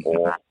 Mm-hmm.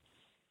 Or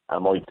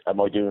am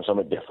I doing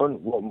something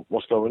different?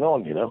 What's going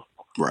on,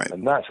 Right.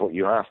 And that's what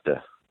you have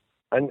to.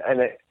 And as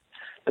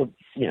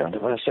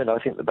I said, I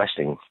think the best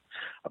thing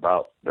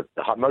about the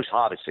most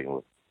hardest thing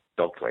with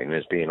dog training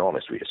is being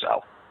honest with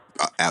yourself.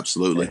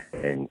 Absolutely.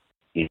 And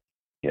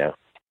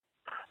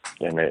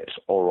and it's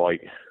all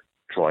right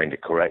trying to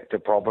correct a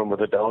problem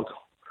with a dog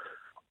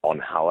on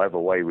however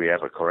way we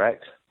ever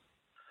correct.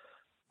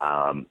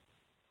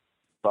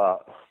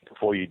 But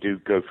before you do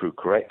go through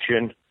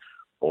correction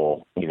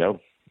or,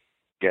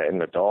 getting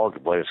the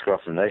dog by the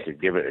scruff of the neck and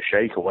give it a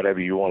shake or whatever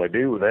you want to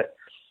do with it,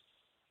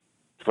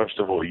 first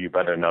of all, you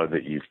better know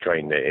that you've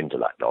trained it into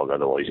that dog.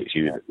 Otherwise, it's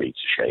you that needs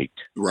a shake.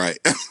 Right.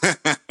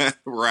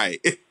 Right.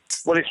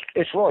 Well,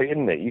 it's right,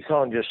 isn't it? You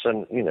can't just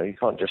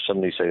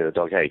suddenly say to the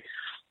dog, hey,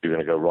 you're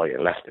going to go right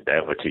and left today.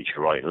 I'm going to teach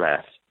you right and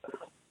left.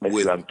 If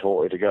you haven't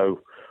taught it to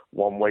go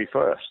one way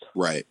first.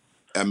 Right.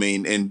 I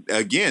mean, and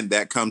again,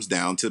 that comes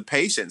down to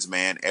patience,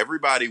 man.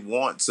 Everybody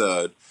wants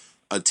a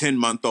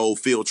 10-month-old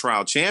field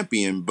trial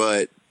champion,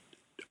 but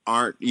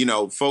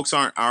folks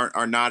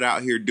are not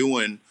out here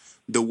doing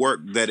the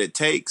work that it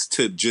takes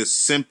to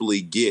just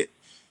simply get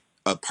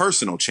a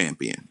personal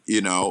champion.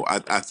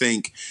 I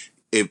think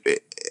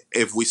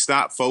if we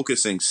stop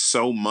focusing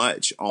so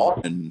much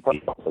on,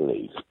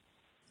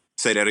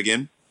 say that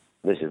again.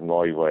 This is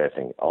my way of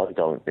thinking. I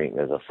don't think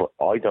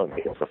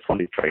it's a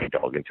fully trained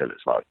dog until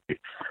it's like.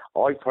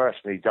 I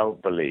personally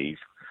don't believe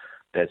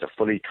there's a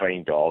fully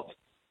trained dog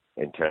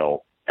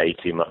until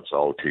 18 months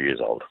old, 2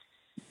 years old.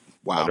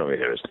 Wow. I don't think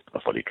there is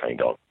a fully trained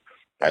dog.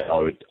 And I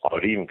would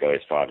even go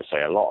as far to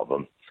say a lot of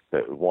them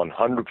that are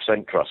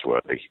 100%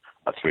 trustworthy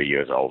are 3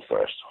 years old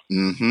first.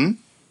 Mm-hmm.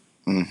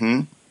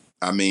 Mm-hmm.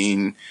 I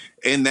mean,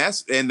 and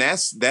that's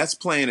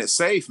playing it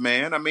safe,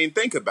 man. I mean,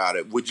 think about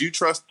it. Would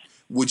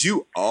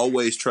you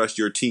always trust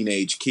your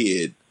teenage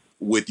kid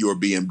with your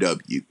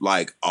BMW,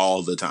 like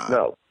all the time?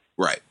 No.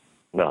 Right.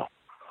 No.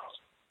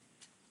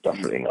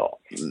 Definitely not.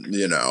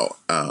 Definitely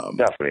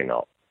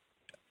not.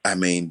 I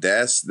mean,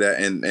 that's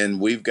that, and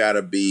we've got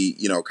to be,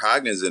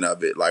 cognizant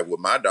of it. Like with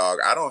my dog,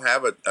 I don't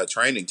have a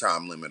training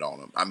time limit on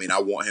him. I mean, I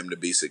want him to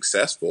be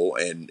successful,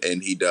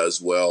 and he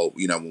does well,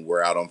 when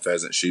we're out on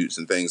pheasant shoots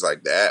and things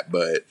like that.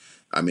 But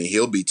I mean,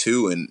 he'll be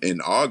 2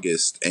 in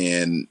August,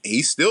 and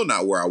he's still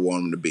not where I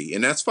want him to be,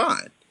 and that's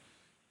fine.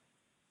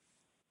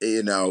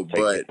 Take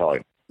your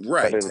time.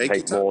 Right,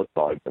 take more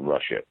time than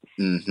rush it.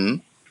 Mm-hmm.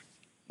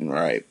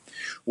 Right.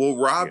 Well,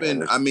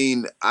 Robin, I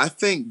mean, I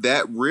think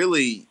that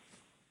really,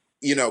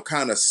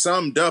 kind of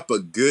summed up a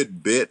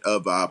good bit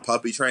of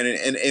puppy training,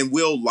 and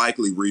we'll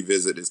likely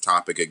revisit this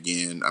topic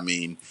again. I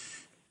mean,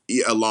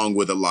 along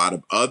with a lot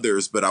of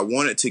others, but I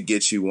wanted to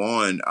get you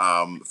on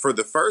for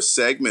the first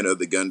segment of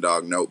the Gun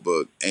Dog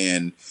Notebook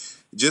and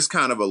just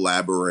kind of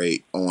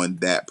elaborate on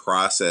that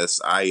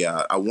process.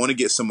 I want to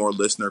get some more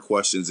listener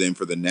questions in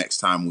for the next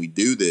time we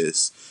do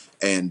this.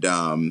 And,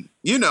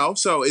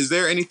 so is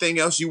there anything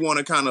else you want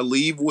to kind of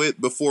leave with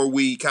before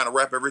we kind of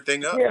wrap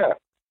everything up? Yeah,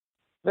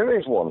 there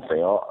is one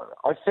thing.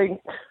 I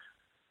think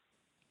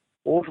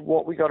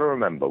what we got to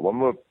remember when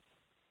we're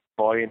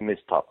buying this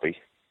puppy,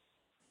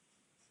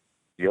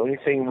 the only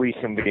thing we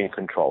can be in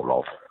control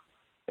of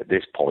at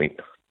this point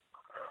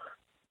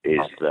is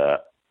the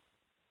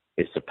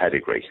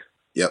pedigree.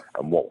 Yep.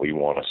 And what we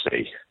want to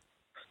see.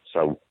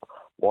 So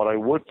what I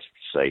would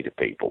say to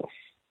people,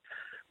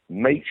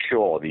 make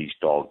sure these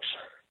dogs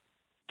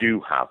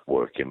do have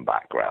working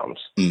backgrounds.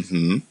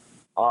 Mm-hmm.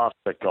 Ask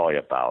the guy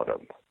about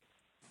them.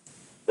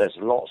 There's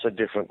lots of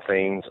different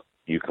things.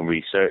 You can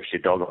research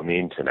your dog on the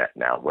internet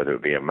now, whether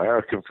it be an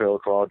American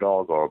field trial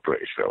dog or a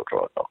British field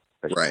trial dog.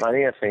 There's Right.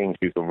 plenty of things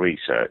you can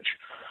research.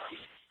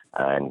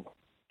 And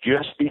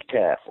just be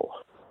careful,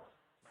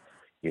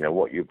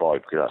 what you buy,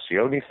 because that's the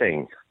only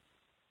thing,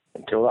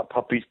 until that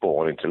puppy's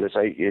born, until it's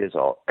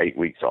 8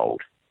 weeks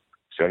old,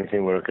 it's the only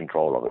thing we're in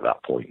control of at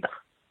that point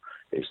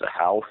is the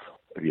health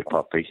of your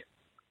puppy,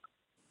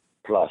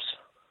 plus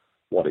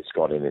what it's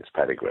got in its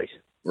pedigree.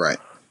 Right.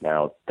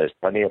 Now, there's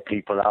plenty of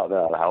people out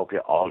there that'll help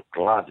you. I'll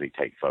gladly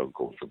take phone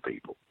calls from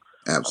people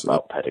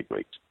about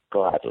pedigrees,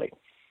 gladly,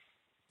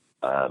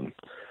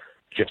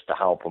 just to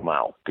help them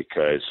out,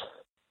 because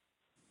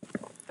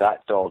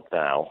that dog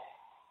now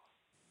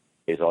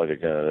is either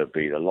going to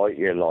be the light of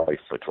your life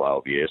for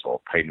 12 years or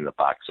a pain in the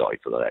backside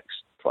for the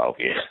next 12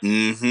 years.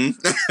 Mm-hmm.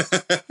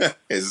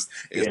 is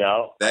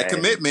that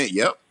commitment,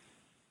 yep.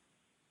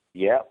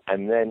 Yeah,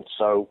 and then,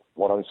 so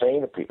what I'm saying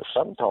to people,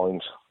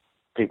 sometimes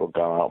people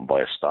go out and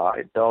buy a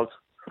started dog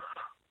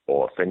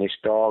or a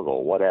finished dog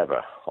or whatever.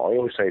 I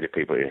always say to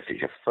people, if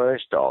it's your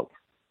first dog,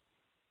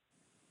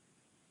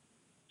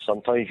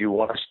 sometimes you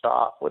want to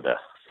start with a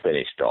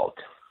finished dog.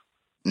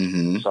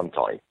 Mm-hmm.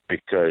 Sometimes,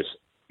 because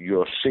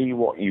you'll see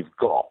what you've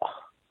got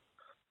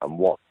and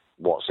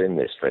what's in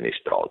this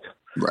finished dog.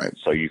 Right.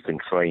 So you can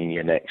train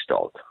your next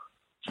dog.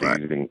 So right.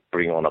 You can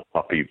bring on a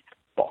puppy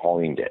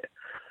behind it.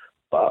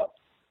 But,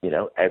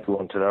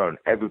 everyone to their own.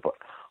 Everybody,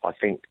 I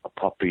think a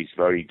puppy's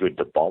very good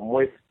to bond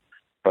with,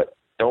 but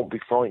don't be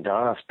frightened to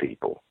ask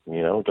people.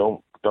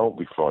 Don't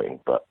be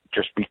frightened, but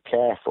just be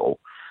careful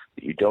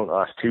that you don't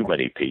ask too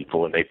many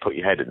people and they put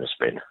your head in the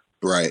spin.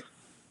 Right.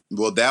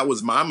 Well, that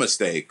was my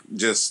mistake.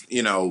 Just,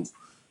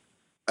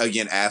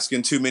 again,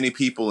 asking too many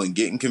people and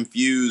getting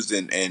confused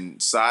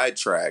and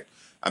sidetracked.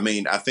 I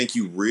mean, I think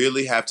you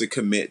really have to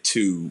commit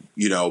to,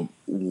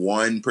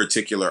 one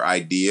particular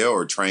idea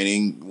or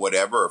training,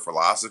 whatever, or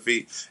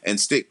philosophy, and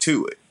stick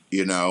to it,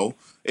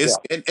 It's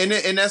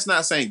and that's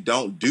not saying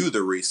don't do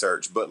the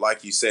research, but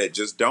like you said,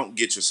 just don't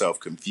get yourself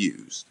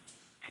confused.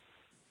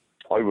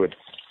 I would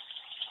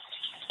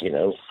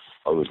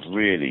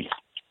really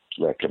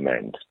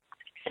recommend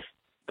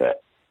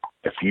that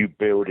if you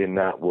build in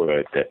that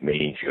word, that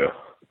means you're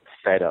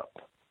fed up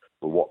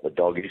with what the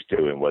dog is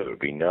doing, whether it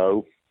be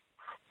no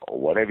or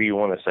whatever you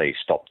want to say,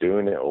 stop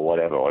doing it or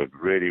whatever. I'd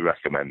really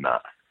recommend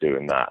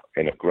doing that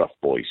in a gruff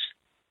voice.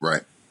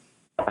 Right.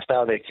 That's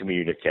how they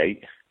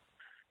communicate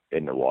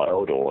in the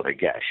wild, or they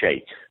get a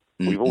shake.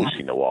 Mm-hmm. We've all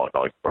seen the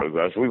wildlife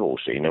programs. We've all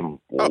seen them,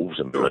 wolves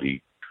and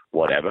bloody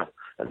whatever,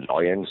 and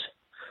lions.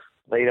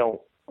 They don't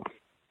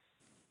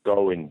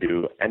go and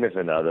do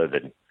anything other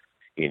than,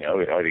 it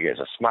either gets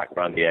a smack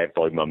round the head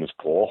by mum's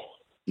paw,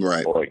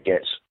 right, or it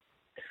gets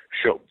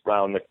shook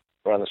round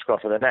the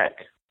scruff of the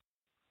neck.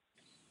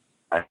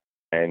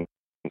 And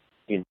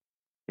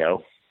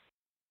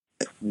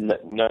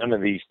none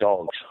of these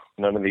dogs,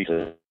 are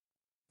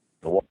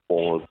what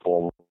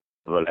form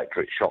of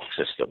electric shock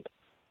system.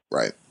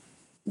 Right.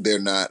 They're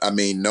not. I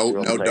mean,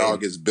 no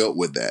dog is built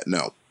with that.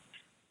 No.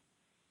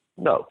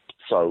 No.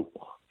 So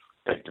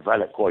they've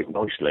developed quite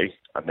nicely,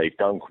 and they've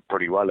done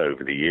pretty well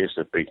over the years.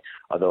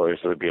 Otherwise,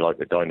 it would be like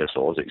the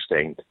dinosaurs,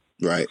 extinct.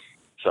 Right.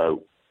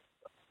 So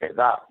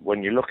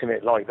when you're looking at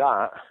it like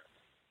that,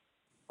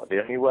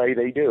 the only way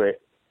they do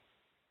it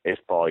is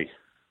by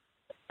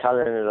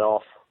telling it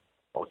off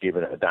or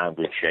giving it a damn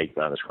good shake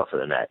around the scruff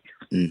of the neck.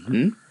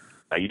 Mm-hmm.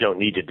 Now, you don't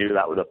need to do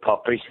that with a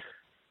puppy,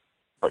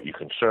 but you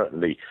can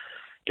certainly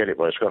get it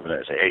by the scruff of the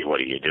neck and say, hey, what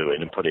are you doing?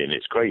 And put it in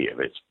its crate if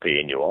it's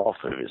peeing you off,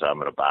 if it's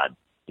having a bad,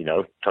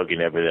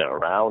 tugging everything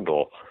around,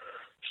 or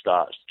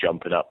starts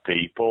jumping up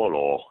people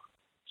or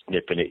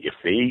snipping at your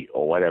feet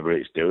or whatever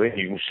it's doing.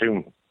 You can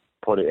soon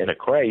put it in a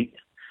crate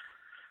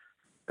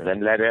and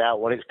then let it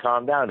out when it's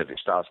calmed down. If it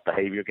starts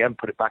behaving again,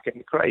 put it back in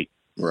the crate.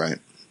 Right.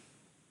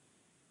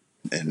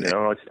 And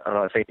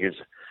I think it's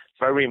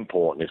very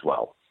important as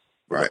well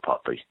with right. a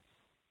puppy.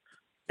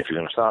 If you're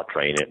going to start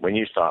training it,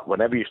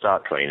 whenever you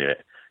start training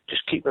it,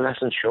 just keep the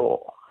lessons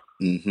short.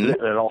 Mm-hmm.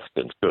 Little and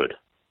often's good.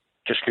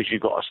 Just because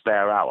you've got a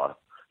spare hour,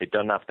 it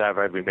doesn't have to have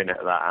every minute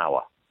of that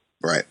hour.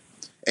 Right.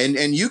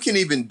 And you can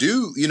even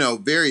do,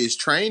 various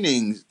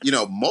trainings,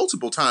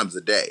 multiple times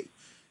a day.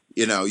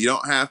 You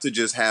don't have to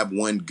just have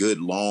one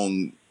good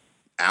long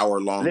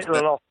hour-long. Little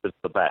and often's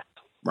the best.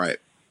 Right.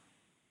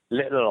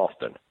 Little and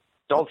often.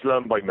 Dogs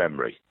learn by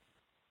memory.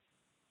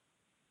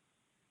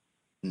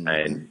 Mm-hmm.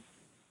 And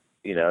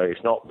You know,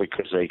 it's not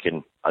because they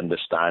can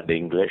understand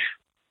English,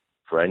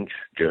 French,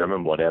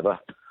 German, whatever.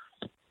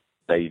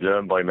 They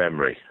learn by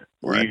memory.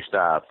 Right.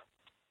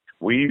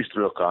 We used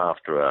to look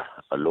after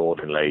a lord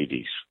and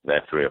ladies,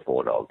 their 3 or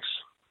 4 dogs.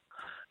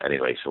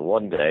 Anyway, so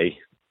one day,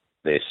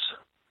 this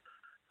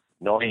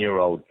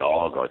 9-year-old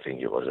dog, I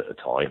think it was at the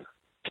time,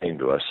 came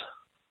to us,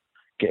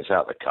 gets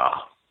out the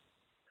car,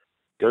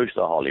 goes to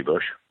the holly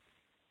bush,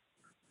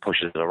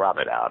 pushes a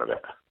rabbit out of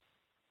it.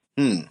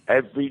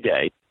 Every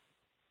day,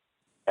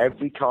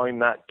 every time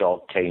that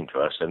dog came to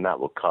us, and that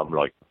would come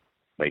like,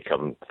 may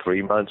come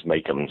 3 months,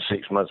 may come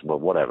 6 months, but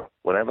whatever.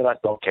 Whenever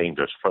that dog came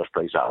to us, first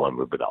place I went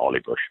would be the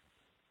holly bush.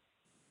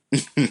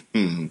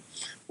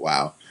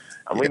 Wow.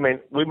 And we may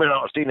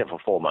not have seen it for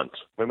 4 months.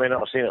 We may not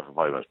have seen it for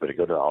 5 months, but it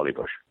go to the holly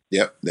bush.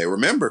 Yep, they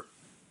remember.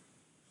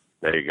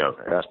 There you go.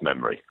 That's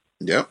memory.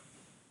 Yep.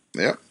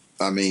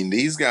 I mean,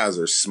 these guys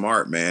are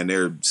smart, man.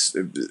 They're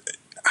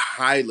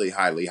highly,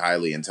 highly,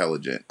 highly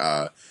intelligent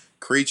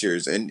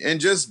creatures, and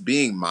just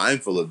being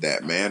mindful of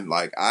that, man.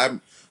 Like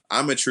I'm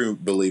a true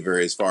believer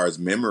as far as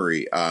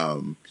memory.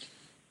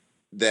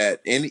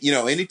 That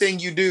anything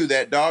you do,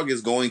 that dog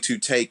is going to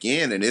take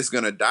in, and it's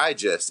going to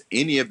digest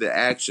any of the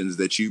actions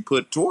that you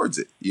put towards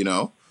it. You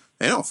know,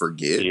 they don't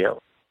forget. Yeah.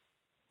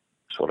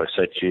 That's what I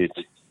said to you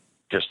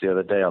just the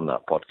other day on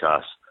that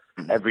podcast.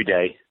 Mm-hmm. Every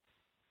day,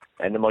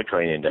 end of my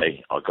training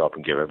day, I'll go up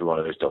and give every one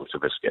of those dogs a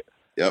biscuit.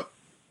 Yep.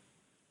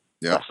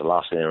 That's the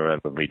last thing I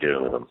remember me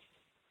doing with them.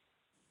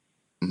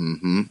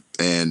 Mm-hmm.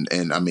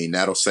 And I mean,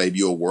 that'll save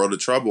you a world of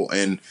trouble.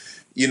 And,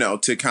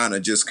 to kind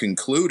of just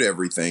conclude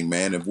everything,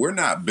 man, if we're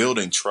not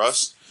building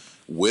trust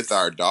with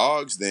our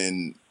dogs,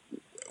 then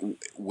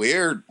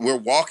we're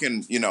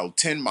walking,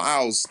 10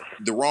 miles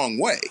the wrong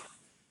way.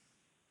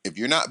 If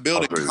you're not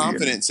building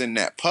confidence in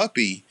that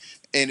puppy,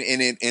 and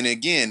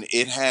again,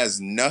 it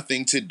has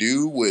nothing to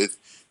do with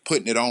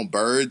putting it on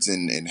birds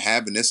and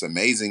having this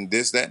amazing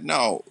this, that.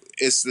 No,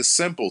 it's the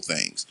simple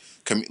things.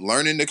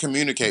 Learning to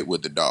communicate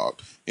with the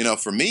dog.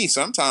 For me,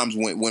 sometimes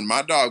when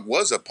my dog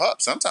was a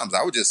pup, sometimes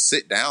I would just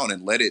sit down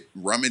and let it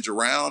rummage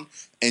around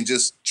and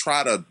just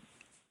try to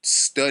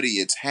study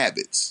its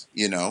habits,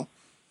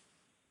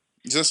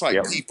 just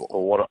like people.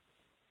 Well,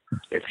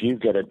 if you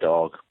get a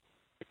dog,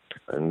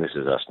 and this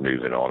is us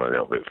moving on a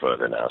little bit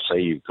further now, say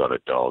you've got a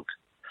dog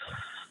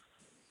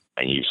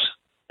and you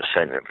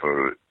sent it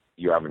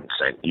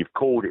you've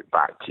called it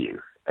back to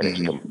you, and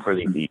it's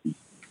completely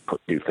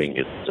put 2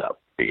 fingers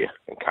up to you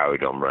and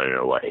carried on running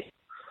away.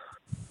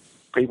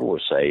 People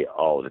will say,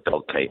 "Oh, the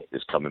dog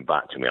is coming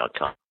back to me. I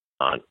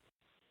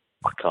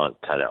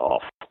can't tell it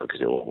off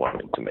because it won't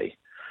want it to me."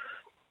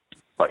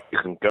 But you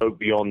can go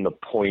beyond the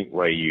point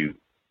where you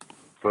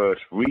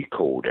first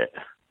recalled it.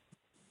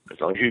 As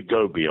long as you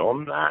go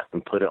beyond that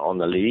and put it on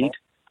the lead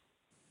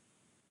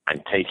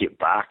and take it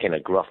back in a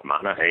gruff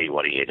manner, "Hey,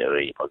 what are you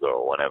doing?"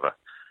 or whatever,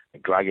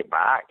 and drag it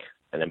back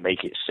and then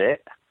make it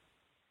sit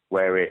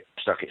where it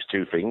stuck its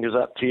 2 fingers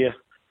up to you,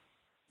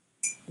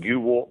 you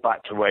walk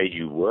back to where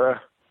you were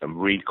and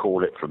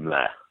recall it from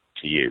there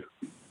to you.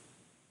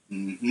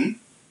 Mm-hmm.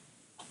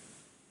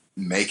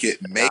 Make it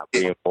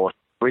reinforce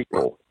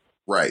recall.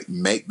 Right.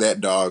 Make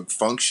that dog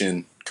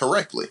function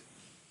correctly.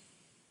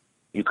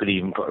 You could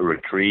even put a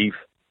retrieve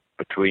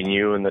between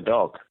you and the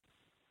dog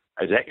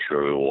as extra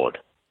reward.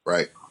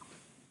 Right.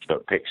 So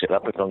it picks it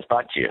up and comes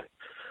back to you.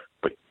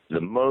 But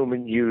the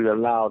moment you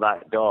allow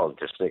that dog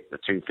to stick the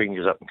 2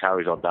 fingers up and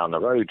carries on down the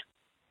road,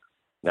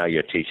 now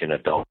you're teaching a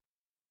dog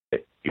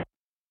that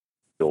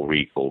your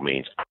recall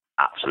means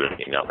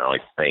absolutely nothing. I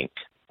think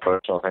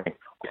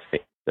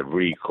the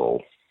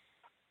recall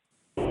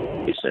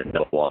is the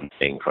number one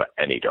thing for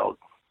any dog,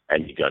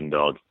 any gun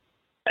dog,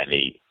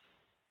 any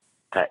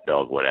pet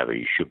dog, whatever.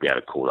 You should be able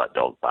to call that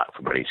dog back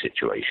from any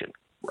situation.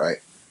 Right.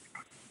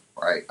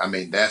 I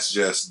mean,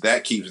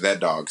 that keeps that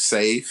dog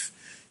safe.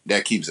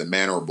 That keeps a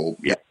mannerable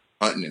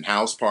hunting and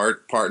house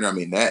partner. I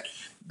mean, that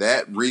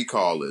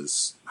recall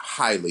is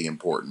highly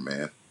important,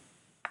 man.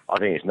 I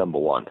think it's number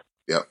one.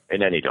 Yep.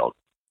 In any dog.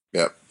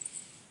 Yep.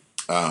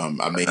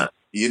 I mean,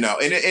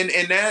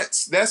 and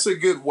that's a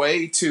good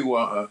way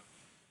to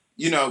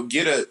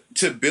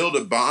to build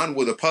a bond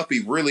with a puppy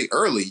really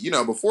early,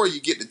 before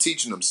you get to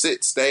teaching them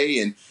sit, stay,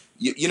 and,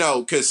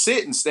 because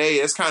sit and stay,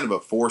 is kind of a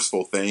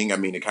forceful thing. I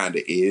mean, it kind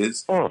of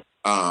is,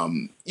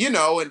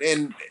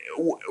 and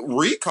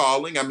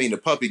recalling, I mean, the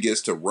puppy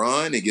gets to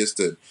run, it gets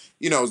to,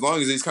 as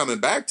long as he's coming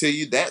back to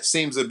you, that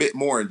seems a bit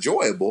more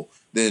enjoyable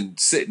than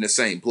sit in the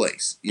same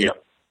place.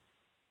 Yep.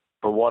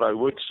 But what I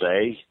would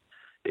say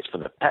is for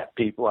the pet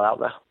people out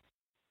there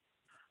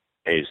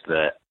is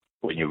that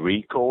when you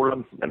recall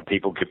them and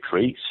people give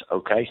treats,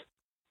 okay,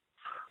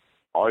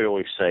 I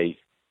always say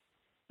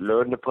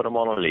learn to put them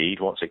on a lead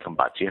once they come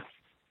back to you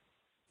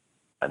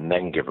and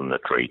then give them the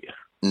treat.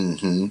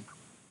 Mm-hmm.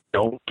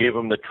 Don't give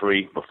them the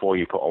treat before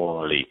you put them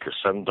on a lead, because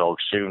some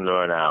dogs soon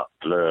learn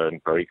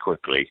very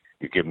quickly.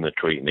 You give them the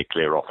treat and they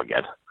clear off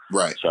again.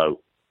 Right.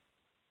 So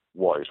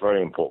what is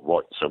very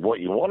important, so what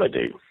you want to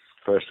do,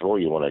 first of all,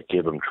 you want to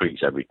give them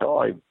treats every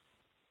time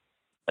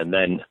and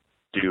then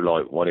do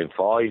like 1 in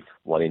 5,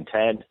 1 in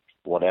 10,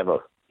 whatever,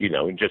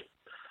 and just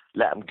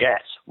let them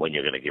guess when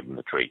you're going to give them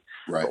the treat.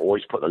 Right. But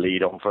always put the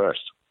lead on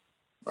first.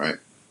 Right.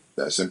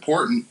 That's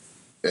important.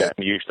 Yeah. Get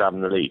them used to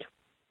having the lead.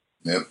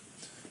 Yep.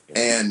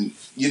 And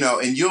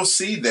and you'll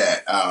see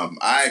that.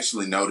 I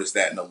actually noticed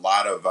that in a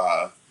lot of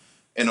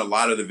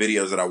the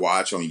videos that I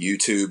watch on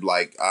YouTube.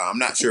 Like, I'm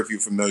not sure if you're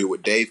familiar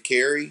with Dave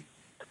Carey.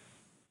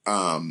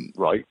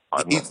 Right.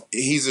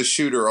 He's a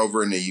shooter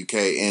over in the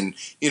UK, and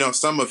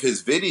some of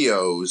his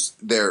videos,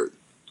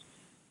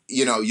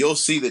 you'll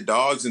see the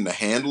dogs and the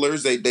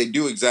handlers. They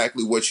do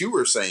exactly what you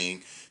were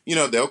saying.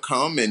 They'll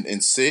come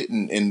and sit,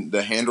 and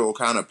the handler will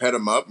kind of pet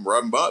them up and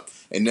rub them up,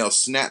 and they'll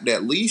snap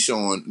that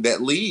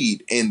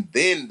lead, and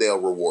then they'll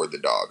reward the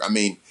dog. I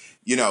mean,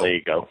 there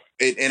you go.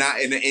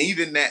 And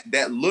even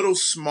that little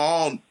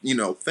small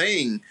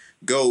thing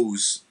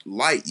goes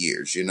light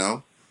years.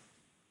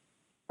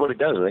 Well, it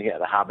does. They get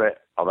the habit.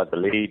 I've had the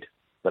lead,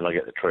 then I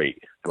get the treat.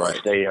 If Right. I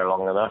stay here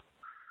long enough,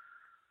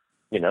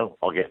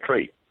 I'll get a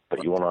treat.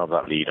 But you want to have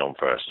that lead on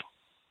first.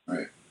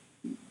 Right.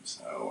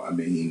 So, I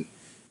mean,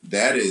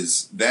 that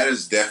is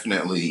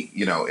definitely,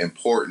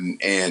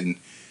 important. And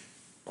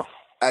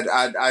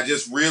I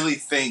just really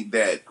think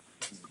that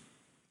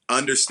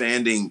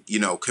understanding,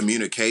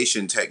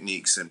 communication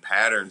techniques and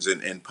patterns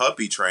and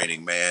puppy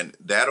training, man,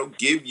 that'll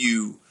give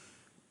you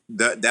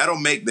that'll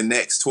make the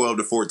next 12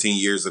 to 14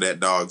 years of that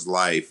dog's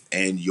life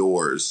and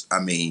yours, I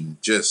mean,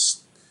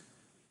 just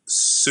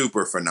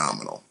super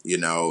phenomenal,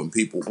 and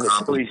people And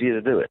it's so easy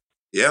to do it.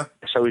 Yeah.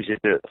 It's so easy to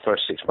do it the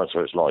first 6 months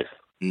of its life.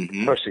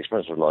 Mm-hmm. First 6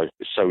 months of life,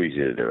 it's so easy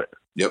to do it.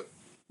 Yep.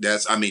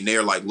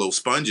 They're like little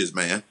sponges,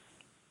 man.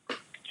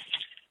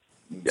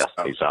 Yeah,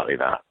 exactly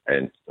that.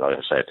 And like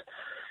I said,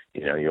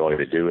 you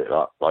either do it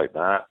like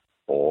that,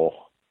 or,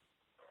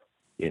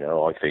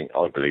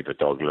 I believe a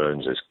dog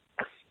learns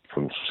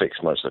from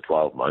 6 months to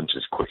 12 months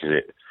as quick as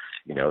it,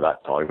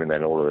 that time, and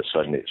then all of a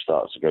sudden it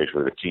starts to go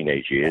through the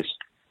teenage years.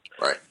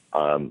 Right.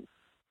 And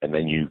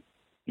then you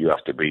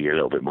have to be a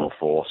little bit more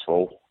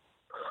forceful,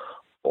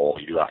 or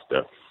you have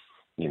to,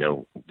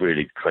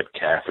 really tread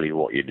carefully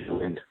what you're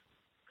doing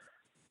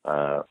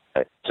to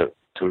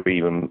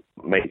even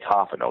make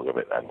half a dog of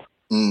it then.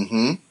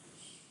 Mm-hmm.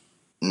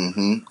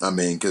 Mm-hmm. I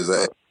mean, because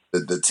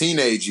the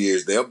teenage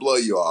years, they'll blow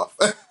you off.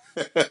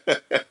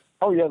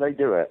 Oh, yeah, they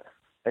do it.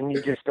 And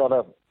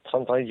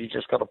sometimes you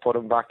just got to put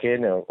them back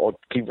in or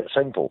keep it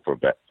simple for a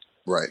bit.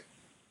 Right.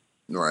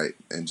 Right.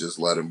 And just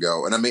let them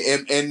go. And I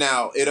mean, and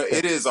now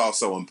it is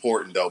also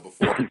important, though,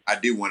 before I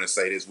do want to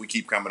say this, we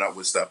keep coming up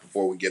with stuff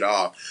before we get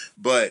off.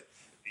 But,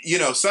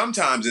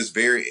 sometimes it's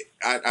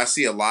I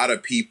see a lot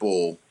of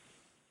people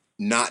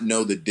not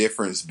know the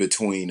difference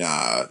between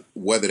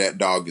whether that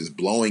dog is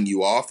blowing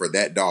you off or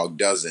that dog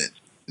doesn't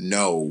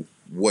know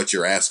what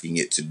you're asking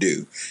it to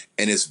do.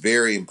 And it's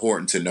very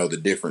important to know the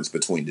difference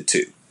between the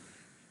two.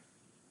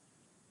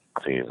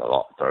 I think it's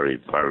very,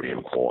 very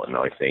important.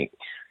 I think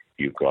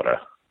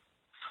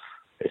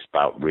it's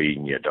about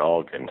reading your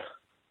dog, and,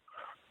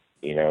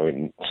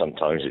 and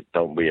sometimes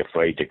don't be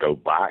afraid to go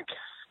back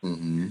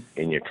in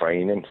your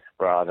training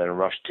rather than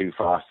rush too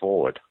far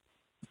forward.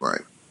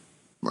 Right.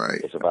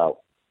 Right. It's about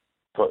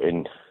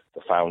putting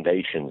the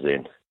foundations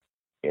in,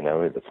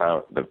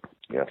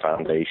 the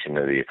foundation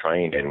of your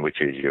training, which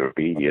is your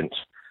obedience,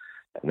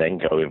 and then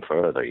going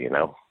further,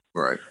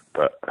 Right.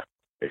 But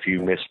if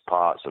you miss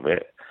parts of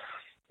it,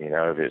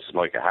 if it's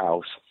like a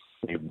house,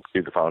 you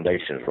do the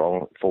foundations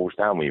wrong, it falls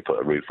down when you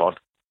put a roof on.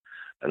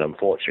 And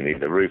unfortunately,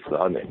 the roof of the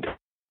hunting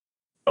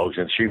dog's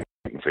in the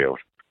shooting field.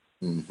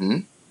 Mm-hmm.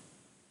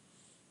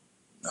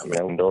 That's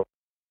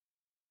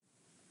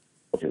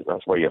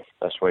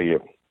where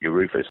your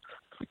roof is.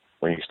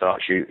 When you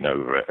start shooting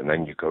over it, and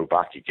then you go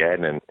back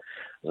again, and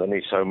there's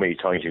only so many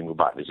times you can go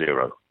back to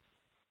zero.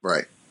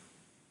 Right.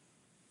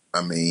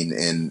 I mean,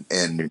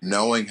 and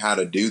knowing how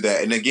to do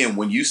that. And again,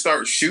 when you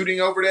start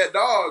shooting over that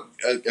dog,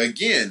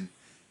 again,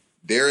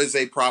 there is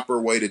a proper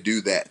way to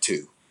do that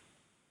too.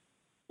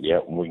 Yeah,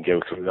 we can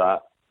go through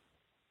that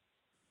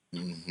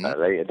at a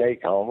later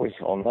date, can't we,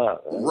 on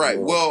that? Right.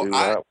 Well,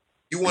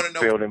 you want to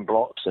know building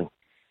blocks and.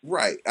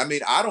 Right. I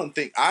mean, I don't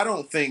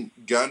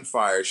think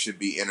gunfire should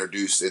be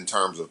introduced in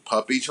terms of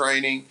puppy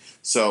training.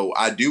 So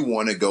I do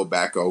want to go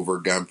back over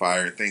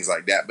gunfire and things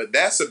like that. But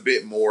that's a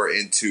bit more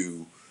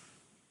into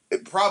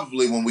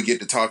probably when we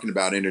get to talking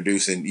about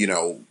introducing,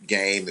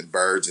 game and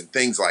birds and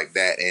things like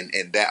that,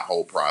 and that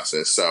whole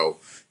process. So,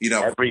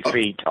 every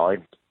feed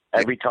time,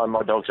 every time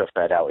my dogs are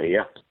fed out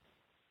here,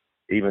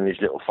 even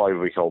these little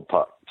 5-week-old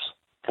pups,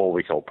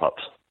 4-week-old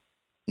pups,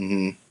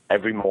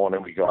 every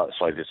morning we go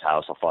outside this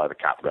house, I fire the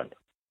cap gun.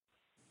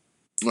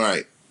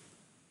 Right.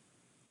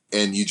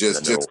 And you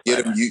just get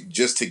them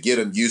to get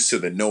them used to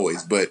the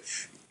noise, but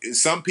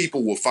some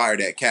people will fire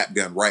that cap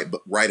gun right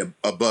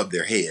above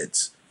their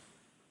heads.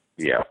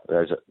 Yeah,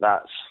 that's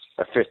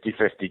a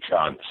 50-50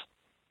 chance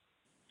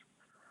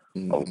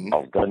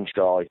of gun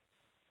shy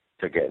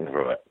to getting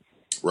through it.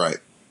 Right.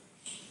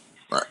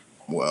 Right.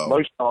 Well,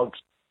 most dogs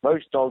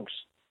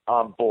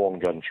aren't born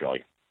gun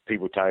shy.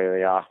 People tell you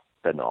they are.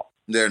 They're not.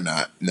 They're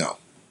not. No.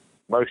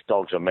 Most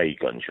dogs are made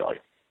gun shy.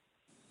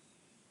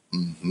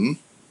 Mm-hmm.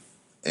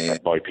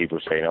 And by people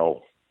saying,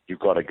 "Oh, you've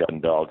got a gun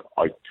dog."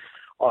 I've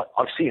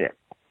seen it.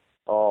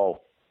 Oh,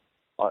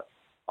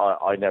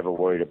 I never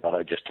worried about it.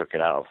 I just took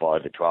it out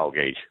of the 12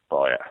 gauge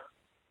by it.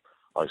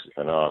 I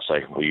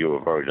say, well, you were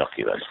very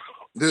lucky then.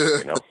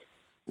 You know,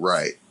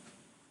 right.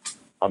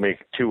 I mean,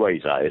 two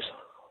ways that is: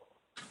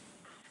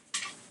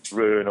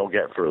 ruin or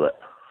get through it.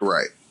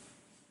 Right.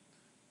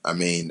 I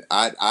mean,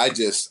 I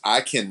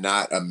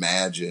cannot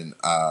imagine.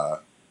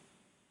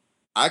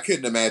 I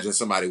couldn't imagine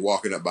somebody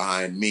walking up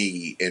behind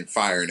me and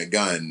firing a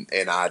gun,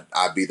 and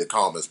I'd be the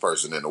calmest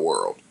person in the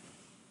world.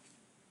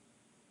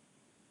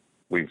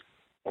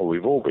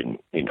 We've all been,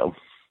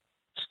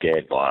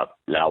 scared by a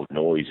loud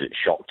noise that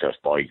shocked us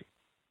by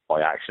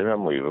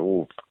accident. We've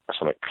all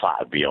something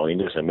clattered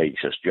behind us and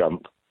makes us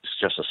jump. It's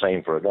just the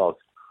same for a dog.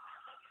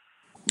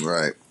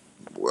 Right.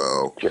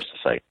 Well, Just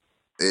the same.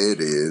 it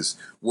is.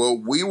 Well,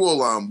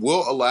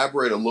 we'll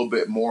elaborate a little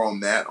bit more on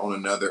that on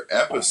another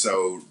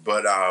episode.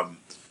 But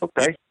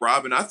Okay.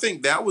 Robin, I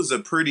think that was a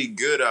pretty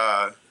good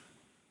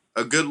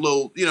a good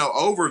little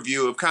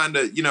overview of kind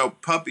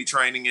of puppy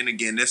training. And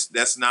again,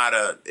 it's not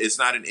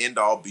an end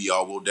all be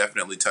all. We'll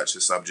definitely touch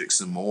the subject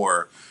some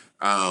more.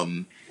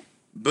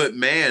 But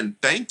man,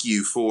 thank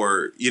you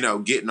for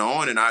getting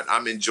on, and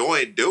I'm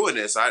enjoying doing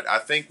this. I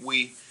think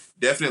we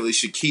definitely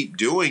should keep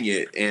doing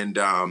it, and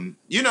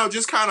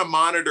just kind of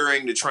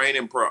monitoring the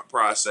training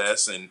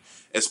process, and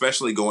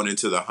especially going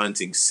into the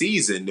hunting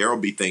season, there will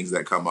be things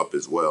that come up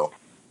as well.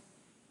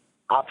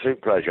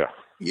 Absolute pleasure.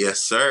 Yes,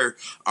 sir.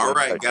 All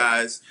right,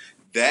 guys.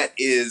 That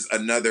is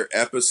another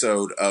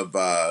episode of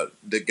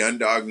the Gun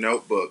Dog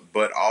Notebook.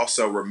 But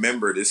also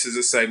remember, this is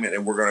a segment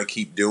that we're going to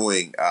keep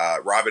doing.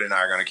 Robin and I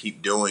are going to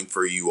keep doing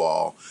for you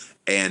all.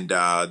 And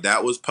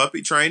that was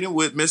Puppy Training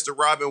with Mr.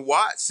 Robin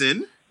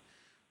Watson.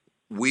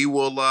 We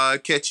will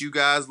catch you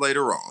guys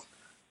later on.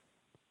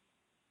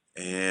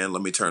 And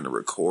let me turn the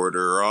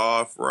recorder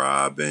off,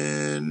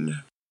 Robin.